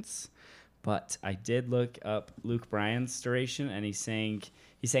 seconds. But I did look up Luke Bryan's duration, and he sang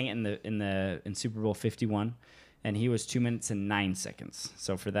it in Super Bowl 51, and he was 2 minutes and 9 seconds.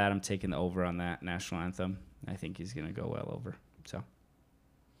 So for that, I'm taking the over on that national anthem. I think he's gonna go well over. So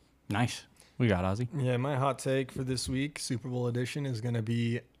Nice. We got Ozzy. Yeah, my hot take for this week, Super Bowl edition, is going to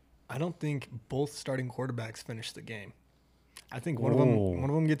be I don't think both starting quarterbacks finish the game. I think one of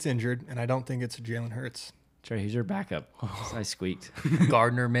them gets injured, and I don't think it's Jalen Hurts. Trey, who's your backup? I squeaked.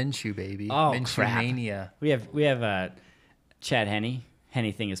 Gardner Minshew, baby. Oh, Minshew crap. mania. We have Chad Henne.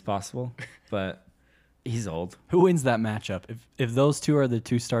 Anything is possible, but he's old. Who wins that matchup? If those two are the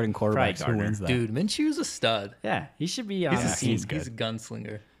two starting quarterbacks, who Gardner. wins that? Dude, Minshew's a stud. Yeah, he should be on the he's team. good. He's a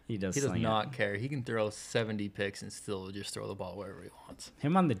gunslinger. He does. He does sling not it. care. He can throw 70 picks and still just throw the ball wherever he wants.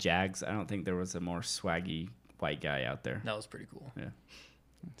 Him on the Jags. I don't think there was a more swaggy white guy out there. That was pretty cool. Yeah.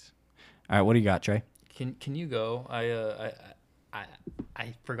 All right, what do you got, Trey? Can you go? I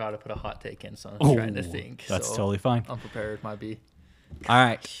forgot to put a hot take in, so I'm trying to think. That's so totally fine. Unprepared might be. All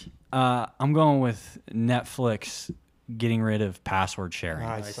right. I'm going with Netflix getting rid of password sharing.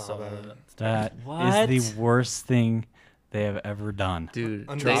 I saw that. That What? is the worst thing they have ever done. Dude,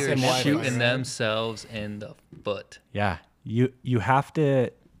 Undropping they are Wi-Fi, shooting right? themselves in the foot. Yeah. You have to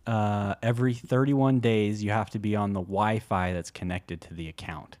every 31 days you have to be on the Wi-Fi that's connected to the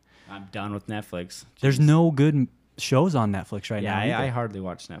account. I'm done with Netflix. There's no good shows on Netflix right Yeah, now. I either. hardly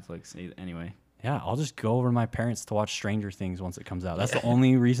watch Netflix anyway. Yeah, I'll just go over to my parents to watch Stranger Things once it comes out. That's the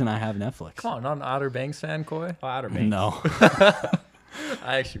only reason I have Netflix. Come on, not an Outer Banks fan, Coy? Oh, Outer Banks. No.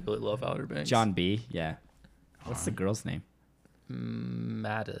 I actually really love Outer Banks. John B. Yeah. What's the girl's name?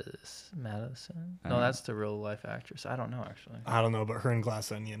 Madison? No, that's the real life actress. I don't know, actually. I don't know, but her and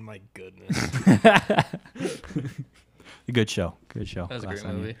Glass Onion, my goodness. A good show. Good show. That was a Glass great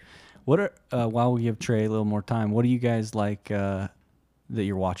Onion. movie. What are while we give Trey a little more time, what do you guys like that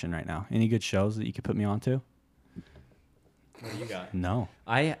you're watching right now? Any good shows that you could put me on to? What do you got? No.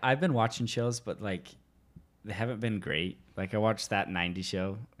 I've been watching shows, but like they haven't been great. Like I watched that 90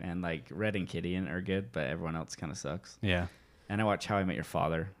 show, and like Red and Gideon are good, but everyone else kind of sucks. Yeah. And I watch How I Met Your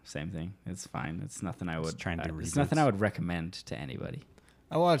Father. Same thing. It's fine. It's nothing I would trying to do it's nothing reboots. I would recommend to anybody.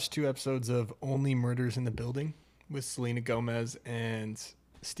 I watched 2 episodes of Only Murders in the Building with Selena Gomez and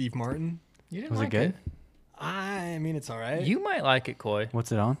Steve Martin. You didn't Was it like good? I mean, it's all right. You might like it, Coy.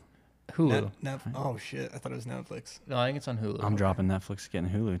 What's it on? Hulu. Oh, shit. I thought it was Netflix. No, I think it's on Hulu. I'm dropping Netflix, getting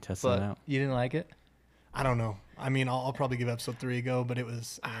Hulu, testing it But out. you didn't like it? I don't know. I mean, I'll probably give episode 3 a go, but it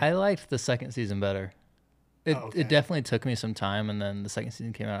was... I liked the second season better. Okay. It definitely took me some time, and then the second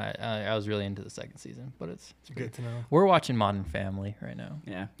season came out. I was really into the second season, but it's good to know. We're watching Modern Family right now.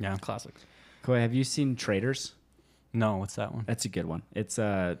 Yeah. Yeah. Classics. Coy, have you seen Traders? No, what's that one? That's a good one. It's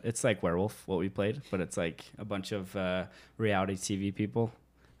like Werewolf, what we played, but it's like a bunch of reality TV people.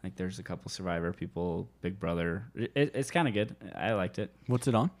 Like there's a couple Survivor people, Big Brother. It's kind of good. I liked it. What's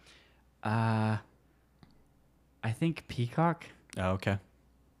it on? I think Peacock. Oh, okay.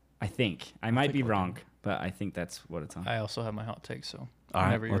 I think. I might be wrong, but I think that's what it's on. I also have my hot take, so. All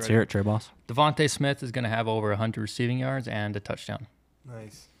right, let's hear it, Trey Boss. Devontae Smith is going to have over 100 receiving yards and a touchdown.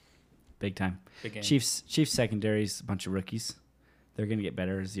 Nice. Big time. Big game. Chiefs secondaries, a bunch of rookies. They're going to get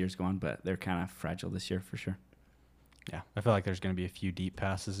better as the years go on, but they're kind of fragile this year for sure. Yeah, I feel like there's going to be a few deep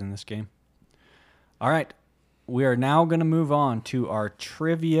passes in this game. All right, we are now going to move on to our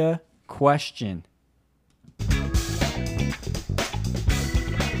trivia question.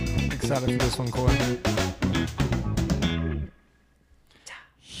 Excited for this one, Corey.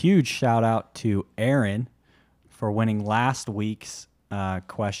 Huge shout out to Aaron for winning last week's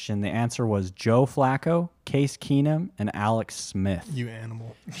question. The answer was Joe Flacco, Case Keenum, and Alex Smith. You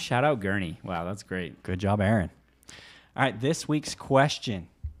animal. Shout out Gurney. Wow, that's great. Good job, Aaron. All right, this week's question.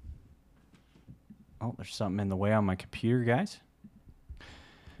 Oh, there's something in the way on my computer, guys.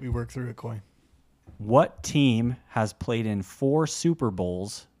 We work through it, Coy. What team has played in 4 Super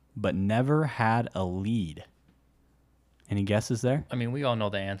Bowls but never had a lead? Any guesses there? I mean, we all know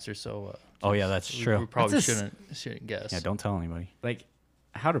the answer, so. Oh, yeah, that's true. We probably That's shouldn't guess. Yeah, don't tell anybody. Like,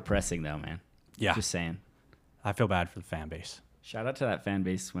 how depressing, though, man. Yeah. Just saying. I feel bad for the fan base. Shout out to that fan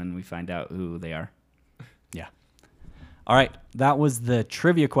base when we find out who they are. Yeah. All right, that was the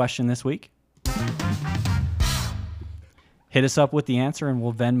trivia question this week. Hit us up with the answer and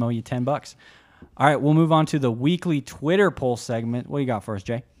we'll Venmo you $10. All right, we'll move on to the weekly Twitter poll segment. What do you got for us,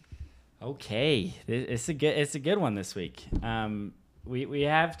 Jay? Okay, it's a good one this week. We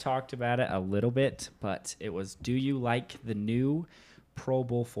have talked about it a little bit, but it was, do you like the new Pro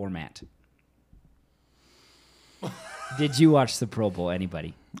Bowl format? Did you watch the Pro Bowl,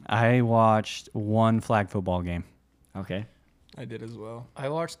 anybody? I watched one flag football game. Okay. I did as well. I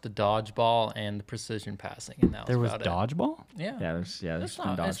watched the dodgeball and the precision passing, and that was There was about it. dodgeball? Yeah. There's That's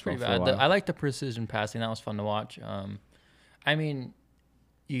been that's pretty dodgeball for a bad. while. I like the precision passing. That was fun to watch. I mean,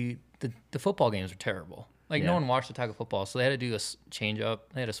 the football games were terrible. Like, Yeah. no one watched the tackle football, so they had to do a change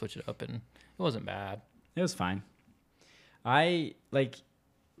up. They had to switch it up, and it wasn't bad. It was fine.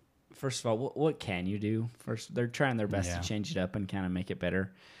 First of all, what can you do? First, they're trying their best Yeah. to change it up and kind of make it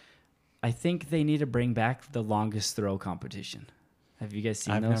better. I think they need to bring back the longest throw competition. Have you guys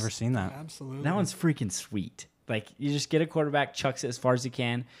seen I've those? never seen that. Absolutely. That one's freaking sweet. Like, you just get a quarterback, chucks it as far as he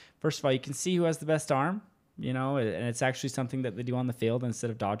can. First of all, you can see who has the best arm, and it's actually something that they do on the field instead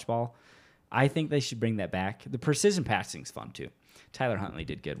of dodgeball. I think they should bring that back. The precision passing's fun, too. Tyler Huntley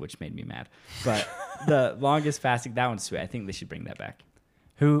did good, which made me mad. But the longest passing, that one's sweet. I think they should bring that back.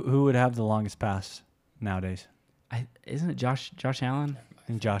 Who would have the longest pass nowadays? Isn't it Josh Allen? I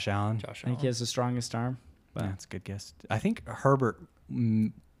think Josh Allen. I think he has the strongest arm. But That's a good guess. I think Herbert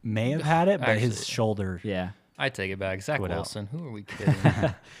may have had it, but his Actually, shoulder. yeah, I take it back. Zach Quit out. Wilson. Who are we kidding?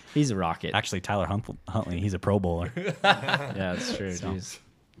 he's a rocket. Actually, Tyler Huntley, he's a Pro Bowler. Yeah, that's true. So. Jeez.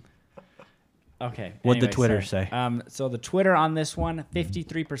 Okay. What'd the anyway, Twitter sorry. say? So the Twitter on this one,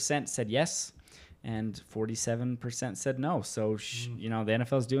 53% said yes, and 47% said no. So the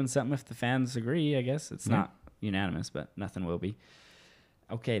NFL's doing something if the fans agree. I guess it's not unanimous, but nothing will be.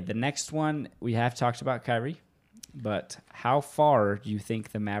 Okay, the next one, we have talked about Kyrie, but how far do you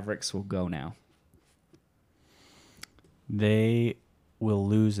think the Mavericks will go now? They will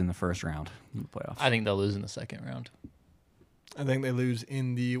lose in the first round in the playoffs. I think they'll lose in the second round. I think they lose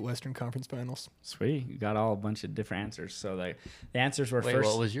in the Western Conference Finals. Sweet. You got all a bunch of different answers. So the answers were Wait, first.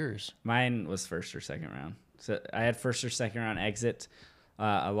 what was yours? Mine was first or second round. So I had first or second round exit,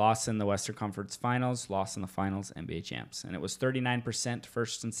 a loss in the Western Conference Finals, loss in the finals, NBA champs. And it was 39%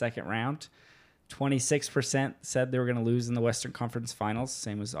 first and second round. 26% said they were going to lose in the Western Conference Finals,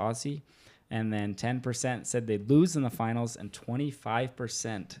 same as Aussie. And then 10% said they'd lose in the finals, and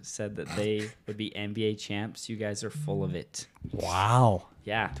 25% said that they would be NBA champs. You guys are full of it. Wow.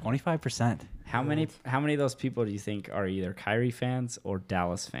 Yeah. 25%. How many of those people do you think are either Kyrie fans or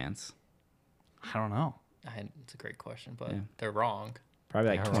Dallas fans? I don't know. It's a great question, but Yeah. they're wrong.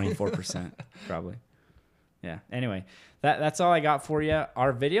 Probably like Yeah, right. 24%. Probably. Yeah. Anyway, that's all I got for you.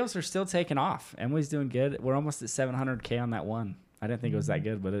 Our videos are still taking off. Emily's doing good. We're almost at 700K on that one. I didn't think it was that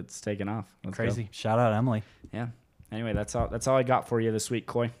good, but it's taken off. Let's go. Crazy. Shout out Emily. Yeah. Anyway, that's all I got for you this week,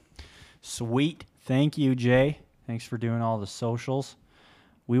 Coy. Sweet. Thank you, Jay. Thanks for doing all the socials.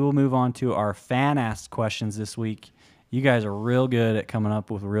 We will move on to our fan asked questions this week. You guys are real good at coming up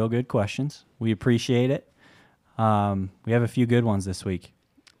with real good questions. We appreciate it. We have a few good ones this week.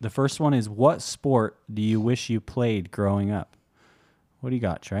 The first one is, what sport do you wish you played growing up? What do you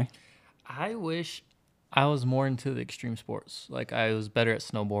got, Trey? I wish I was more into the extreme sports. Like I was better at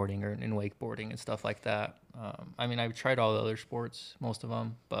snowboarding or in wakeboarding and stuff like that. I mean, I've tried all the other sports, most of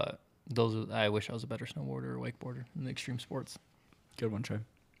them, but I wish I was a better snowboarder or wakeboarder in the extreme sports. Good one, Trey.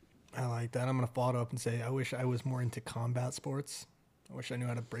 I like that. I'm going to follow it up and say I wish I was more into combat sports. I wish I knew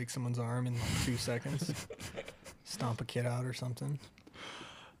how to break someone's arm in like 2 seconds. Stomp a kid out or something.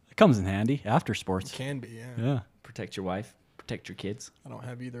 It comes in handy after It sports. can be, yeah. Yeah. Protect your wife. Protect your kids. I don't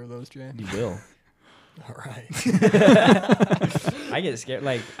have either of those, Jay. You will. All right. I get scared.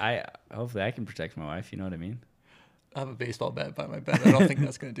 Like hopefully I can protect my wife. You know what I mean? I have a baseball bat by my bed. I don't think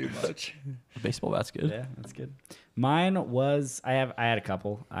that's going to do much. Baseball bat's good. Yeah, that's good. Mine was I had a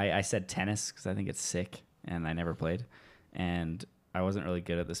couple. I said tennis because I think it's sick, and I never played, and I wasn't really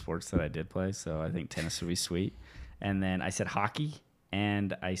good at the sports that I did play, so I think tennis would be sweet. And then I said hockey,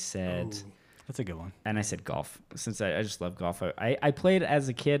 and I said. Ooh. That's a good one. And I said golf, since I just love golf. I played as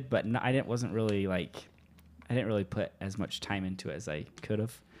a kid, but I didn't really put as much time into it as I could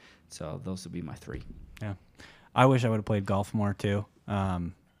have. So those would be my 3. Yeah. I wish I would have played golf more too. I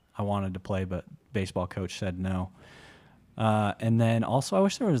wanted to play, but baseball coach said no. And then also I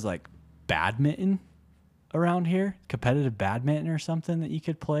wish there was like badminton around here, competitive badminton or something that you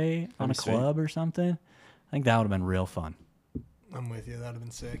could play on a club or something. I think that would have been real fun. I'm with you. That would have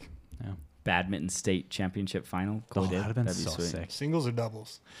been sick. Yeah. Badminton state championship final. Oh, that would have been That'd be so sweet. sick. Singles or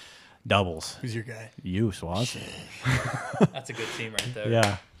doubles? Doubles. Who's your guy? You, Swaz. That's a good team right there.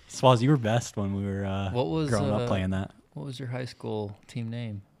 Yeah. Swaz, you were best when we were growing up playing that. What was your high school team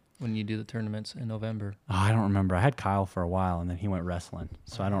name when you do the tournaments in November? Oh, I don't remember. I had Kyle for a while, and then he went wrestling,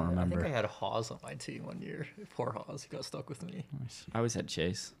 so I don't remember. I think I had Hawes on my team one year. Poor Hawes, he got stuck with me. Nice. I always had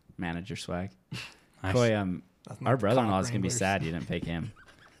Chase, manager swag. Nice. Coy, That's not our the brother-in-law cock is gonna be wranglers. sad you didn't pick him.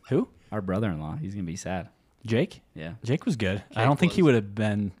 Who? Our brother-in-law, he's gonna be sad. Jake? Yeah, Jake was good. I don't think he would have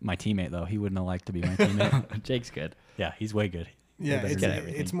been my teammate, though. He wouldn't have liked to be my teammate. Jake's good. Yeah, he's way good. Yeah, better get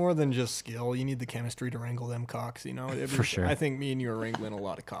everything. it's more than just skill. You need the chemistry to wrangle them cocks, you know? For sure. I think me and you are wrangling a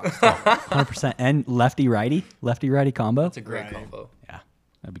lot of cocks. 100%. And lefty-righty combo. That's a great Right. combo. Yeah,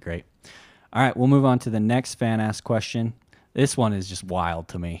 that'd be great. All right, we'll move on to the next fan-asked question. This one is just wild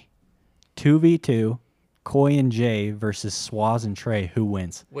to me. 2v2, Coy and Jay versus Swaz and Trey. Who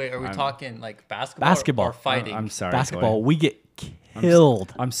wins? Wait, are we I'm- talking like basketball? Basketball. Or fighting? I'm sorry. Basketball, Coy. we get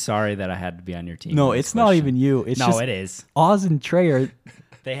killed. I'm sorry that I had to be on your team. No, in this it's not question. even you. It's no, just it is. Oz and Trey are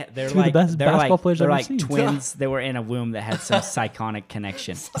They're Two of the like best they're basketball like players they're I've like ever seen. twins. They were in a womb that had some psychonic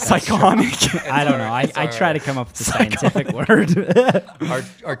connection. psychonic. I don't know. I try to come up with a scientific word.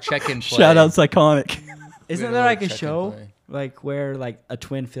 Our check-in play. Shout out psychonic. Isn't We there had like a check-in show play. like where like a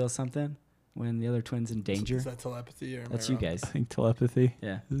twin feels something when the other twin's in danger? Is that telepathy or am I That's you wrong? guys. I think telepathy.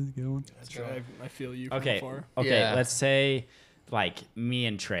 Yeah. This is a good one. That's right. I feel you from Okay. afar. Okay. Yeah. Let's say like me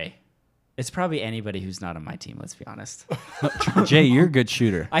and Trey. It's probably anybody who's not on my team. Let's be honest. Jay, you're a good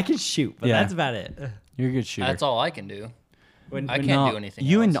shooter. I can shoot, but Yeah. that's about it. You're a good shooter. That's all I can do. When, I when- can't do anything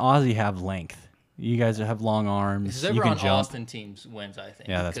You else. and Ozzy have length. You guys have long arms. Whoever You can on jump. Austin teams wins, I think.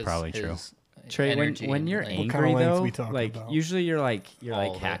 Yeah, that's because probably true. his Trey, energy when and, you're like, What kind angry of length though, we talking like about? usually you're All like of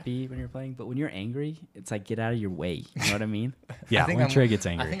it. happy when you're playing, but when you're angry, it's like get out of your way. You know what I mean? Yeah, I think when I'm- Trey gets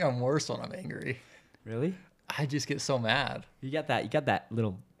I angry. think I'm worse when I'm angry. Really? I just get so mad. You got that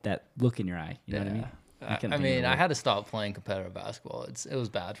little that look in your eye. You know what I mean? I couldn't I think of mean, the I word. had to stop playing competitive basketball. It was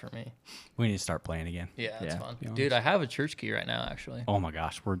bad for me. We need to start playing again. Yeah, it's Yeah, fun. be honest. Dude, I have a church key right now, actually. Oh my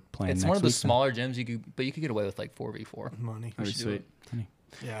gosh, we're playing It's next one of the week, then. smaller gyms but you could get away with like 4v4. Money. That'd be should do sweet.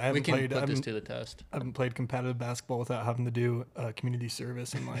 Yeah, I We haven't can played. put this to the test. I haven't played competitive basketball without having to do community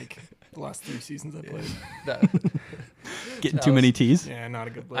service in like the last 3 seasons I played. That, Getting That too many was- tees. Yeah, not a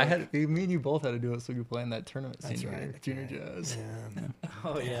good look. me and you both had to do it so we could play in that tournament. That's senior year, right. junior jazz. Yeah.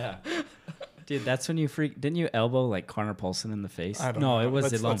 Oh yeah. Dude, that's when you didn't you elbow like Connor Paulson in the face? I don't No, know. it was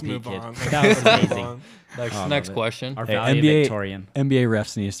the Let's Lone Peak move kid. on. That was Let's move amazing. on. Next, Oh, next love it. question. Our Hey, valedictorian. NBA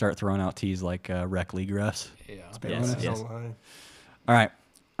refs need to start throwing out tees like rec league refs. Yeah. Yes, No yes. lie. All right.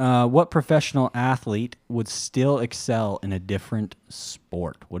 What professional athlete would still excel in a different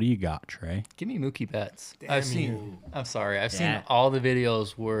sport? What do you got, Trey? Give me Mookie Betts. Damn I've seen. you. I'm sorry. I've Yeah. seen all the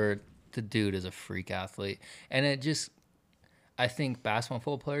videos where the dude is a freak athlete, and it just. I think basketball and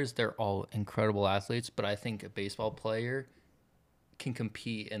football players, they're all incredible athletes, but I think a baseball player can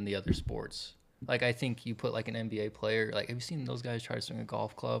compete in the other sports. Like I think you put like an NBA player, like have you seen those guys try to swing a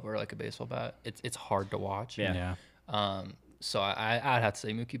golf club or like a baseball bat? It's hard to watch. Yeah. So I'd have to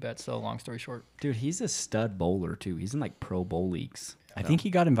say Mookie Betts. So long story short, Dude, he's a stud bowler too. He's in like pro bowl leagues. I think he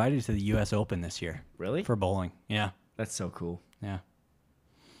got invited to the U.S. Open this year Really? for bowling. Yeah. That's so cool. Yeah.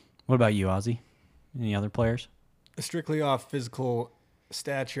 What about you, Ozzy? Any other players? Strictly off physical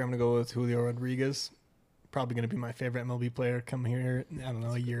stature, I'm going to go with Julio Rodriguez. Probably going to be my favorite MLB player come here, I don't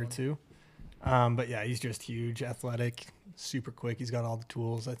know, a year or two. But yeah, he's just huge, athletic, super quick. He's got all the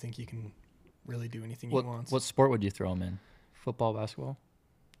tools. I think he can really do anything he wants. What sport would you throw him in? Football, basketball?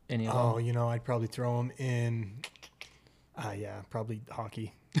 Any of them? Oh, you know, I'd probably throw him in, probably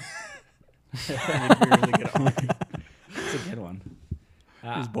hockey. He'd be really good at hockey. That's a good one. He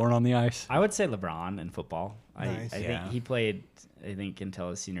was born on the ice. I would say LeBron in football. Nice. I think he played, until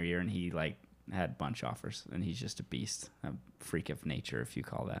his senior year, and he had bunch offers, and he's just a beast, a freak of nature, if you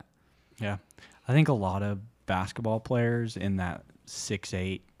call that. Yeah. I think a lot of basketball players in that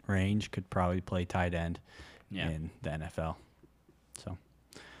 6'8" range could probably play tight end in the NFL. So,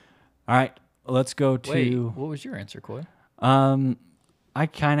 all right, let's go to. Wait, what was your answer, Coy? I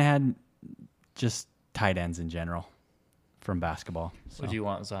kind of had just tight ends in general from basketball. So. Would you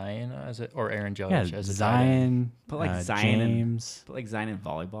want Zion or Aaron Judge Yeah, as a Zion, Put Zion James. Put Zion in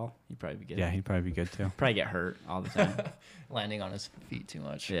volleyball. He'd probably be good. Yeah, he'd probably be good too. Probably get hurt all the time. landing on his feet too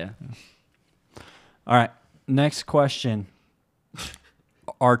much? Yeah. All right, next question.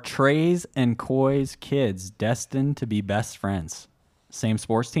 Are Trey's and Coy's kids destined to be best friends? Same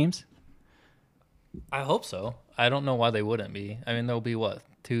sports teams? I hope so. I don't know why they wouldn't be. I mean, they'll be,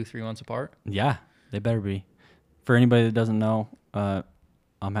 2-3 months apart? Yeah, they better be. For anybody that doesn't know,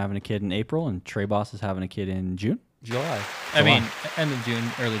 I'm having a kid in April, and Trey Boss is having a kid in June. July. I mean, end of June,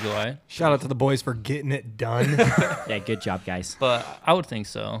 early July. Shout out to the boys for getting it done. Yeah, good job, guys. But I would think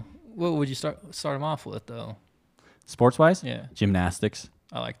so. What would you start them off with, though? Sports-wise? Yeah. Gymnastics.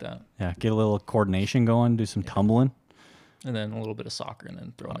 I like that. Yeah, get a little coordination going, do some tumbling. And then a little bit of soccer, and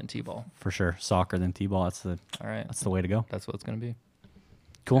then throw them in T-ball. For sure. Soccer, then T-ball. All right. That's the way to go. That's what it's going to be.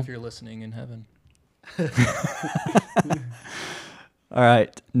 Cool. If you're listening in heaven. All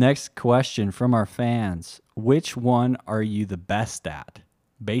right. Next question from our fans. Which one are you the best at?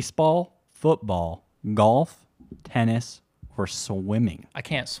 Baseball, football, golf, tennis, or swimming? I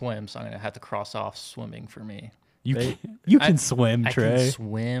can't swim, so I'm going to have to cross off swimming for me. You can swim, Trey. I can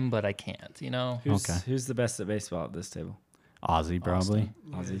swim, but I can't, Who's the best at baseball at this table? Ozzy, probably.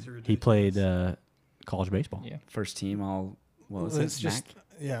 Ozzy. He played college baseball. Yeah. First team all, Let's just,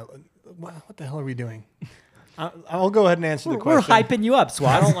 what the hell are we doing? I'll go ahead and answer the question. We're hyping you up, Swaz.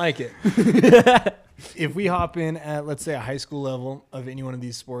 I don't like it. If we hop in at, let's say, a high school level of any one of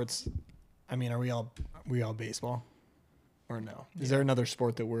these sports, I mean, are we all baseball or no? Is there another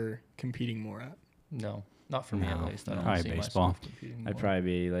sport that we're competing more at? No, not for me at least. I don't probably see baseball. myself competing I'd more. probably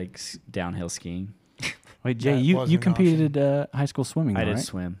be like downhill skiing. Wait, Jay, That you wasn't an competed high school swimming, I though, did right?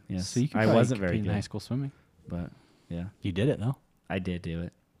 swim, yes. So you I probably wasn't very compete in good, high school swimming. but yeah, You did it, though. I did do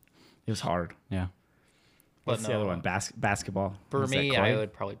it. It was hard. Yeah. But What's the other one? Basketball. For Was that me, Corey? I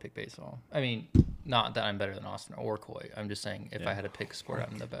would probably pick baseball. I mean, not that I'm better than Austin or Coy. I'm just saying if I had to pick a sport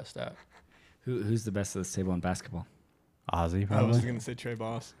I'm the best at. Who's the best at this table in basketball? Ozzy, I was probably. going to say Trey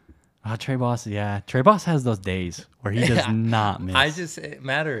Boss. Trey Boss, yeah. Trey Boss has those days where he does not miss. It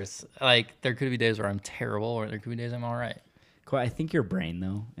matters. Like, there could be days where I'm terrible or there could be days I'm all right. Corey, I think your brain,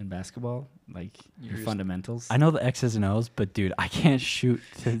 though, in basketball, like your fundamentals. I know the X's and O's, but dude, I can't shoot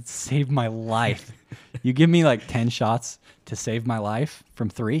to save my life. You give me like 10 shots to save my life from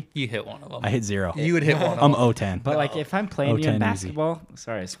 3, You hit one of them. I hit 0. You would hit one of I'm them. 0-10. But like, if I'm playing you 0-10 in easy. basketball,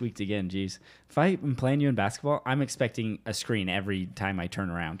 sorry, I squeaked again. Jeez. If I'm playing you in basketball, I'm expecting a screen every time I turn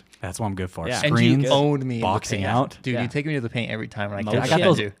around. That's what I'm good for. Yeah. And Screens, you owned me. in the boxing paint. out. Dude, Yeah. you take me to the paint every time. And I got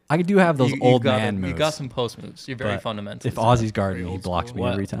those. I do have those old man moves. You got some post moves. You're very but fundamental. If Ozzy's guarding me, he old blocks school.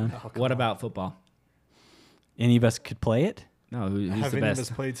 me every time. What about football? Any of us could play it. No, who's Have the any of us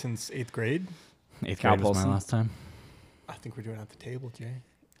best? played since 8th grade? 8th Cal grade was my Polson? last time. I think we're doing it at the table, Jay.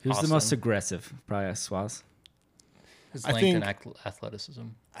 Who's the most Austin. aggressive? Probably us, Swaz. His I length and think- athleticism.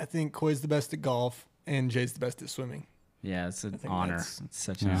 I think Coy's the best at golf and Jay's the best at swimming. Yeah, it's an think honor. that's- It's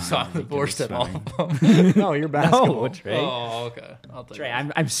such Yeah. an honor. So I'm to the be good worst at all swimming. of them. No, you're basketball. No, Trey. Oh, okay. I'll take Trey,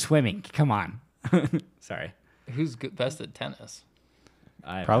 it. I'm swimming. Come on. Sorry. Who's best at tennis?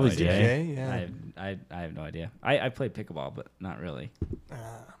 I have Probably no idea. Jay. Jay, yeah. I have no idea. I played pickleball, but not really.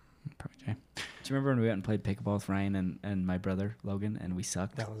 Probably Jay. Do you remember when we went and played pickleball with Ryan and my brother Logan, and we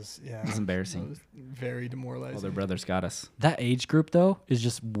sucked? That was, It was embarrassing. That was very demoralizing. Well, their brothers got us. That age group though is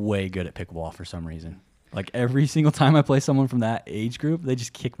just way good at pickleball for some reason. Like every single time I play someone from that age group, they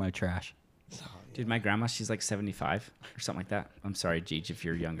just kick my trash. Dude, my grandma, she's like 75 or something like that. I'm sorry, Jeej, if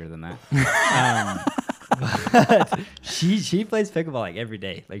you're younger than that. But she plays pickleball like every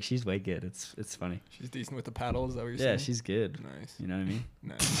day. Like she's way good. It's funny. She's decent with the paddle. Is that what you're Yeah, saying? she's good. Nice. You know what I mean?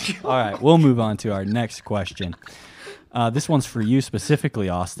 Nice. All right, we'll move on to our next question. This one's for you specifically,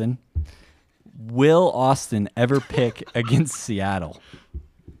 Austin. Will Austin ever pick against Seattle?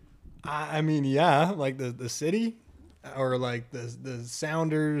 I mean, yeah, like the city or like the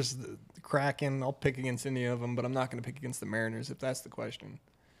Sounders, the Kraken. I'll pick against any of them, but I'm not going to pick against the Mariners if that's the question.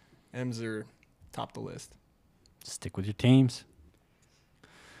 M's are top the list. Stick with your teams.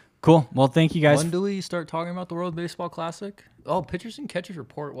 Cool. Well, thank you guys. When do we start talking about the World Baseball Classic? Oh, pitchers and catchers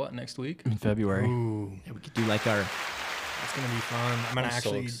report what next week? In February. Ooh, Yeah, we could do like our. that's going to be fun. I'm going to I'm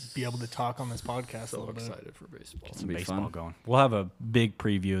so actually be able to talk on this podcast a So little bit. excited for baseball. Some be baseball fun. going. We'll have a big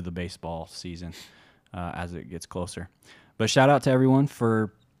preview of the baseball season as it gets closer. But shout out to everyone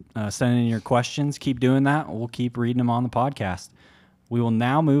for sending in your questions. Keep doing that. We'll keep reading them on the podcast. We will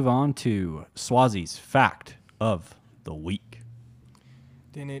now move on to Swazi's Fact of the Week.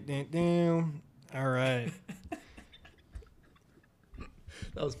 All right.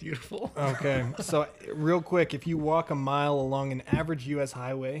 That was beautiful. Okay. So, real quick, if you walk a mile along an average U.S.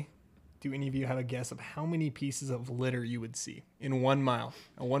 highway, do any of you have a guess of how many pieces of litter you would see in 1 mile?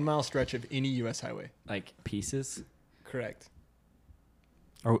 A 1 mile stretch of any U.S. highway. Like pieces. Correct.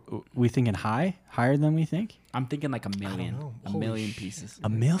 Are we thinking higher than we think? I'm thinking like a million. know. A Holy million shit. pieces. A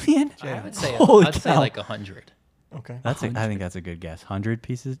million? Yeah. I would say, Holy I'd say cow. like 100. Okay. I think that's a good guess. 100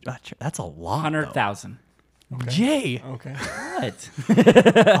 pieces? That's a lot. 100,000. Okay. Jay, Okay. What?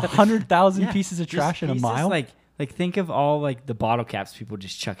 100,000 Yeah, pieces of just trash in a pieces, mile? Like think of all like the bottle caps people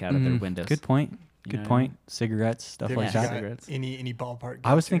just chuck out of their windows. Good point. You Good know what I point. mean? Cigarettes, stuff Have like you Yeah. that. got Cigarettes. any ballpark?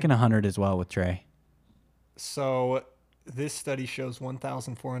 I was guess here? thinking 100 as well with Trey. So, this study shows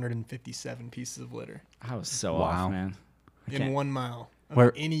 1,457 pieces of litter I was so Wow. off, man. I in can't- 1 mile of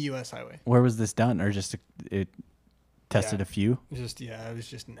Where- any U.S. highway. Where was this done? Or just it tested Yeah. a few? It was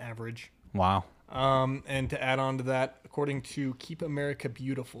just an average. Wow. And to add on to that, according to Keep America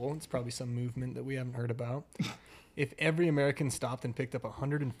Beautiful, it's probably some movement that we haven't heard about. If every American stopped and picked up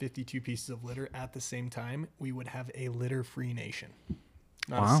 152 pieces of litter at the same time, we would have a litter-free nation.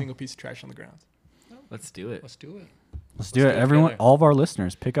 Not Wow. a single piece of trash on the ground. Let's do it. Let's do it. Let's do do it. it Everyone, together. all of our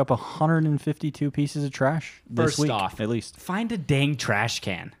listeners, pick up 152 pieces of trash this First week, off, at least. Find a dang trash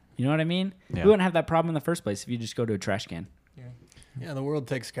can. You know what I mean? Yeah. We wouldn't have that problem in the first place if you just go to a trash can. Yeah, the world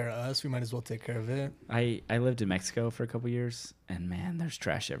takes care of us. We might as well take care of it. I lived in Mexico for a couple years, and man, there's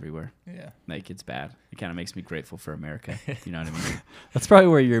trash everywhere. Yeah. Like it's bad. It kind of makes me grateful for America. You know what I mean? That's probably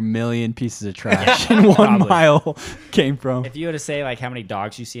where your million pieces of trash in 1 Probably. mile came from. If you were to say like how many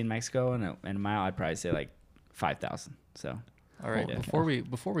dogs you see in Mexico in a mile, I'd probably say like 5,000. So All right. Yeah. Before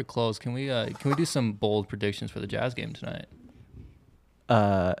we close, can we do some bold predictions for the Jazz game tonight?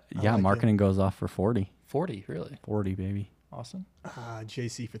 Yeah, like marketing goes off for 40. 40, really? 40, baby. Awesome.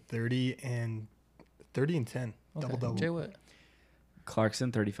 JC for 30 and 10. Okay. Double. Jay Witt.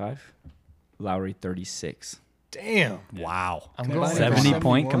 Clarkson 35, Lowry 36. Damn. Wow. I'm Combined going 70 71?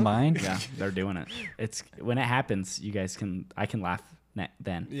 point combined? Yeah, they're doing it. It's when it happens, you guys I can laugh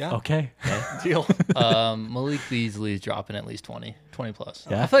then. Yeah. Okay. Deal. Malik Beasley is dropping at least 20 plus.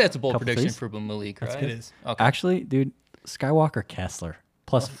 Yeah. I feel like that's a bold Couple prediction threes? for Malik, right? It is. Okay. Actually, dude, Skywalker Kessler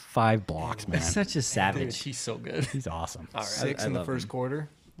plus 5 blocks, man. He's such a savage. He's so good. He's awesome. All right. 6 I in the love first him. quarter.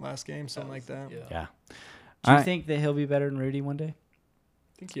 Last game, something like that. Yeah. Yeah. Do All you right. think that he'll be better than Rudy one day?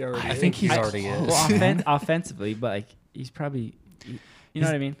 I think he already I is. think he's already is. Well, offensively, but like he's probably, you know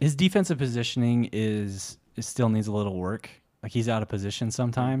what I mean? His defensive positioning is still needs a little work. Like he's out of position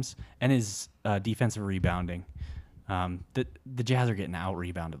sometimes, and his defensive rebounding. The Jazz are getting out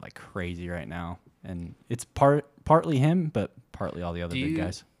rebounded like crazy right now, and it's partly him, but partly all the other big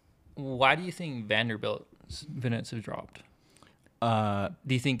guys. Why do you think Vanderbilt's minutes have dropped?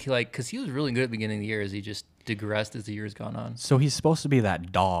 Do you think because he was really good at the beginning of the year, has he just digressed as the year's gone on? So he's supposed to be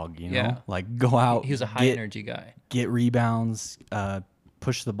that dog, you know, Yeah. like go out. He was a high energy guy. get rebounds,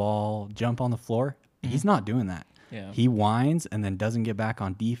 push the ball, jump on the floor. He's not doing that. Yeah. He whines and then doesn't get back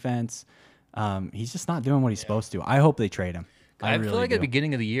on defense. He's just not doing what he's supposed to. I hope they trade him. I really feel like do. at the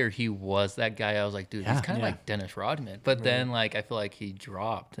beginning of the year he was that guy. I was like, dude, Yeah. he's kind of Yeah. like Dennis Rodman. But then like I feel like he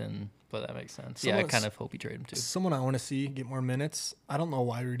dropped, but that makes sense. Yeah, I Someone's- kind of hope he traded him too. Someone I want to see get more minutes. I don't know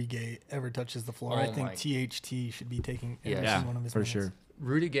why Rudy Gay ever touches the floor. Oh I think my- THT should be taking every Yeah, single one of his for minutes. sure.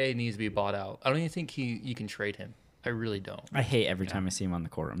 Rudy Gay needs to be bought out. I don't even think you can trade him. I really don't. I hate every time I see him on the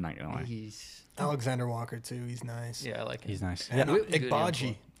court. I'm not gonna lie. He's Alexander Walker too. He's nice. I like him. He's nice. And Yeah. Good Igbaji.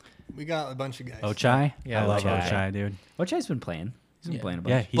 young We got a bunch of guys. Ochai? Yeah, I love Ochai. Ochai, dude. Ochai's been playing. He's been Yeah. playing a bunch.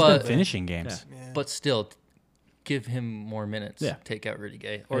 Yeah, he's But- been finishing games. Yeah. But still, give him more minutes. Yeah. Take out Rudy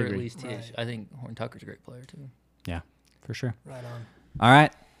Gay, I or at agree. least Right. I think Horton Tucker's a great player too. Yeah, for sure. Right on. All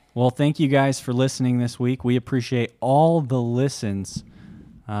right. Well, thank you guys for listening this week. We appreciate all the listens.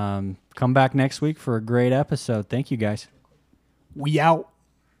 Come back next week for a great episode. Thank you, guys. We out.